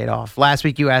 I got to pay it off. Last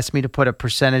week, you asked me to put a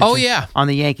percentage on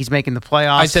the Yankees making the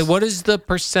playoffs. I said, what is the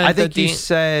percent? I think you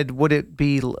said, would it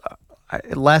be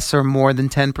less or more than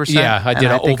 10%? Yeah, I did.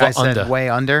 I think I under. said way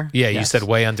under. Yeah, you said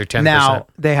way under 10%. Now,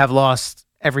 they have lost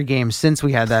every game since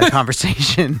we had that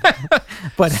conversation.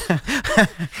 But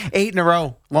 8 in a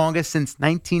row, longest since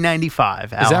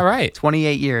 1995. Al. Is that right?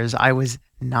 28 years. I was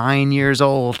 9 years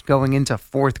old going into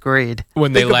 4th grade.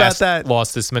 When they lost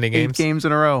this many games? 8 games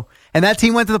in a row. And that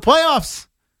team went to the playoffs.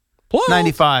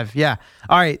 95, yeah.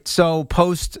 All right, so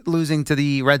post losing to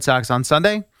the Red Sox on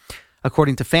Sunday,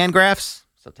 according to Fangraphs,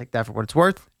 so take that for what it's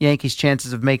worth, Yankees'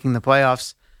 chances of making the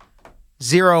playoffs,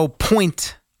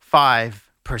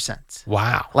 0.5%.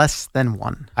 Wow. Less than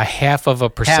 1. A half of a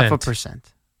percent. Half a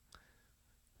percent.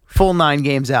 Full 9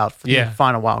 games out for the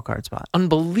final wild card spot.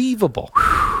 Unbelievable.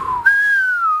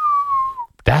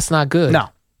 That's not good. No.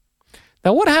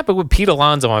 Now, what happened with Pete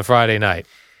Alonso on Friday night?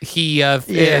 He,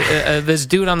 this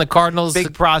dude on the Cardinals.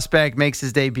 Big prospect, makes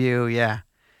his debut,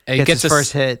 Gets his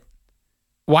first hit.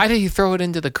 Why did he throw it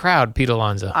into the crowd, Pete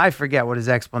Alonso? I forget what his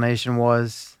explanation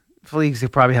was. Fleeks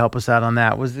could probably help us out on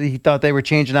that. Was he thought they were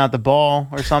changing out the ball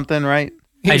or something, right?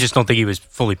 I just don't think he was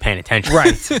fully paying attention.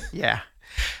 Right. Yeah.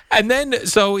 And then,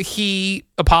 so he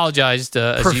apologized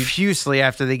profusely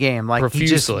after the game. Like he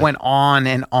just went on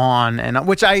and on and on,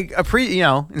 which I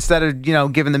appreciate, instead of,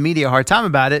 giving the media a hard time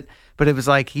about it, but it was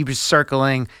like he was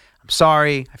circling, I'm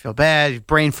sorry, I feel bad,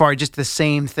 brain fart, just the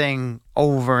same thing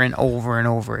over and over and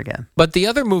over again. But the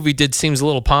other movie seems a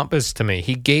little pompous to me.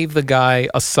 He gave the guy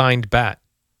a signed bat.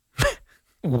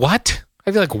 What?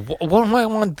 I'd be like, what do I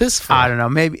want this for? I don't know.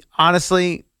 Maybe,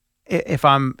 honestly, if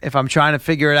I'm trying to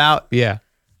figure it out,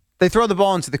 they throw the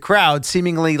ball into the crowd,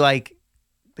 seemingly like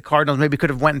the Cardinals maybe could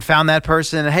have went and found that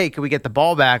person. And, hey, can we get the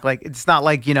ball back? Like, it's not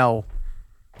like,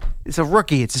 it's a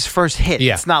rookie. It's his first hit.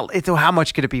 Yeah. It's how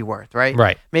much could it be worth, right?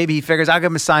 Right. Maybe he figures, I'll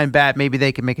give him a signed bat. Maybe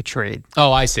they can make a trade.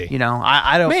 Oh, I see.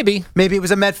 I don't. Maybe it was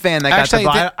a Met fan that got the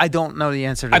ball. I don't know the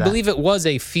answer to that. I believe it was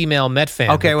a female Met fan.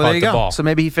 Okay, well, there you go. Ball. So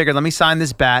maybe he figured, let me sign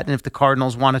this bat. And if the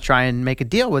Cardinals want to try and make a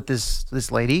deal with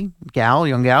this lady,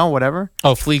 young gal, whatever.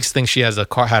 Oh, Fleeks thinks she had a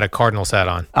Cardinals hat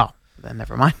on. Oh, then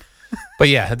never mind. But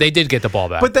yeah, they did get the ball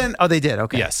back. But then, they did.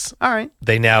 Okay. Yes. All right.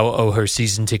 They now owe her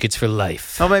season tickets for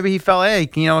life. Well, maybe he felt, hey,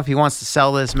 if he wants to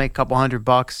sell this, make a couple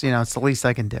 $100, it's the least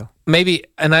I can do. Maybe.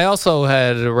 And I also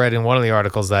had read in one of the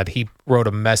articles that he wrote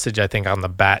a message, I think, on the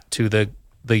bat to the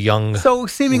young So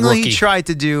seemingly rookie. He tried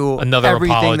to do Another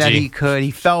everything apology. that he could.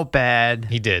 He felt bad.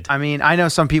 He did. I mean, I know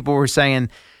some people were saying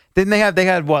Didn't they have? They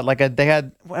had what?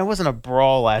 It wasn't a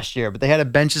brawl last year, but they had a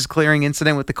benches clearing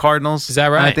incident with the Cardinals. Is that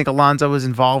right? And I think Alonso was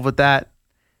involved with that.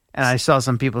 And I saw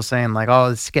some people saying like,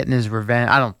 "Oh, it's getting his revenge."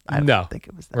 I don't think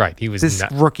it was that. Right, he was. This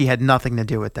rookie had nothing to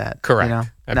do with that. Correct. You know?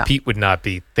 And No. Pete would not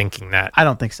be thinking that. I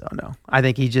don't think so. No, I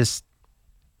think he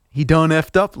done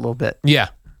effed up a little bit. Yeah,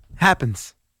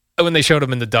 happens. When they showed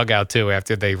him in the dugout too,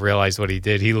 after they realized what he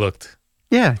did, he looked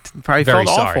probably very felt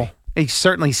sorry. awful. He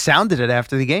certainly sounded it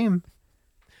after the game.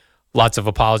 Lots of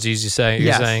apologies.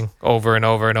 You're saying over and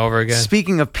over and over again.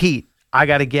 Speaking of Pete, I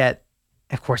got to get.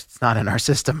 Of course, it's not in our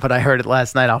system, but I heard it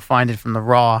last night. I'll find it from the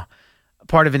Raw.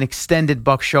 Part of an extended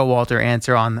Buck Showalter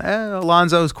answer on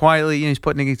Alonso's quietly. He's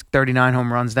putting 39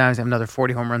 home runs down. He's having another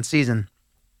 40 home run season.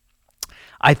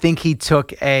 I think he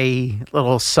took a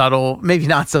little subtle, maybe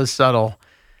not so subtle,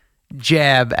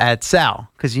 jab at Sal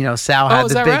because Sal had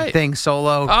the big thing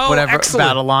solo,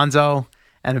 about Alonso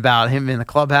and about him in the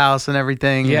clubhouse and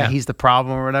everything. Yeah, he's the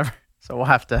problem or whatever. So we'll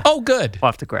have to. Oh, good. We'll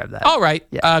have to grab that. All right.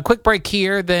 Yeah. Quick break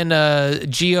here. Then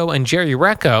Gio and Jerry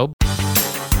Recco.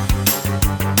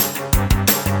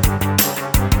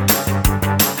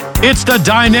 It's the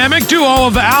dynamic duo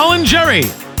of Al and Jerry,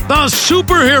 the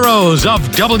superheroes of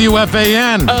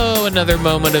WFAN. Oh, another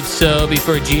moment of so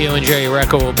before Gio and Jerry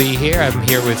Recco will be here. I'm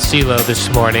here with CeeLo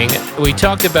this morning. We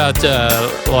talked about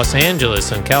Los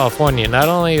Angeles and California. Not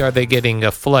only are they getting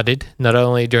flooded, not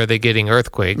only are they getting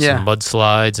earthquakes and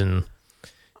mudslides and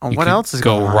what else is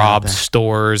go going on rob out there?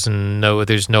 stores and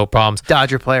there's no problems.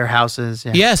 Dodger player houses.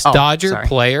 Yeah. Yes, Dodger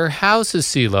player houses,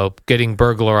 CeeLo, getting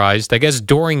burglarized, I guess,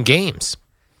 during games.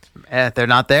 They're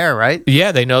not there, right?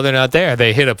 Yeah, they know they're not there.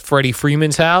 They hit up Freddie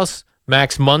Freeman's house,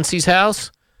 Max Muncy's house.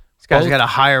 These guys got to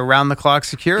hire round-the-clock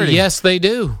security. Yes, they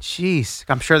do. Jeez.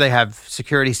 I'm sure they have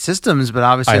security systems, but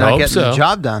obviously not getting the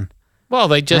job done. Well,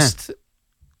 they just...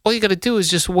 All you got to do is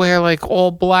just wear like all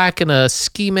black and a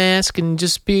ski mask and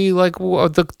just be like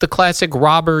the classic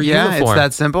robber uniform. Yeah, it's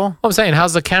that simple. Well, I'm saying,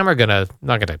 how's the camera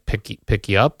not gonna pick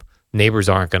you up? Neighbors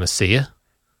aren't gonna see you.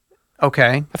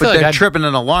 Okay, but they're tripping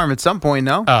an alarm at some point,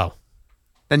 no? Oh,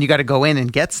 then you got to go in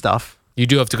and get stuff. You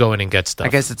do have to go in and get stuff.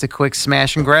 I guess it's a quick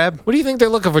smash and grab. What do you think they're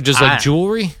looking for? Just like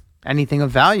jewelry? Anything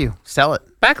of value, sell it.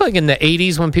 Back like in the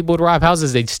 80s when people would rob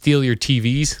houses, they'd steal your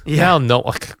TVs. Yeah. Now,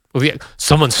 no.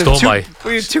 Someone stole my...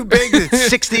 We're too big,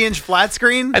 60-inch flat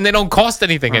screen. And they don't cost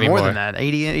anything anymore. More than that,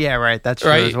 80. Yeah, right. That's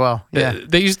true as well. Yeah.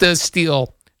 They used to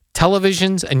steal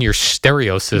televisions and your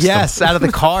stereo system. Yes, out of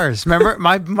the cars. Remember,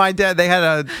 my dad?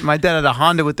 My dad had a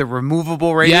Honda with the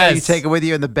removable radio. Yes. You take it with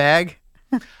you in the bag.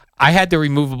 I had the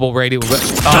removable radio.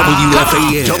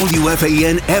 WFAN,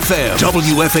 WFAN FM,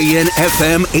 WFAN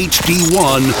FM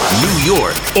HD1, New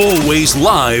York. Always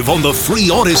live on the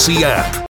free Odyssey app.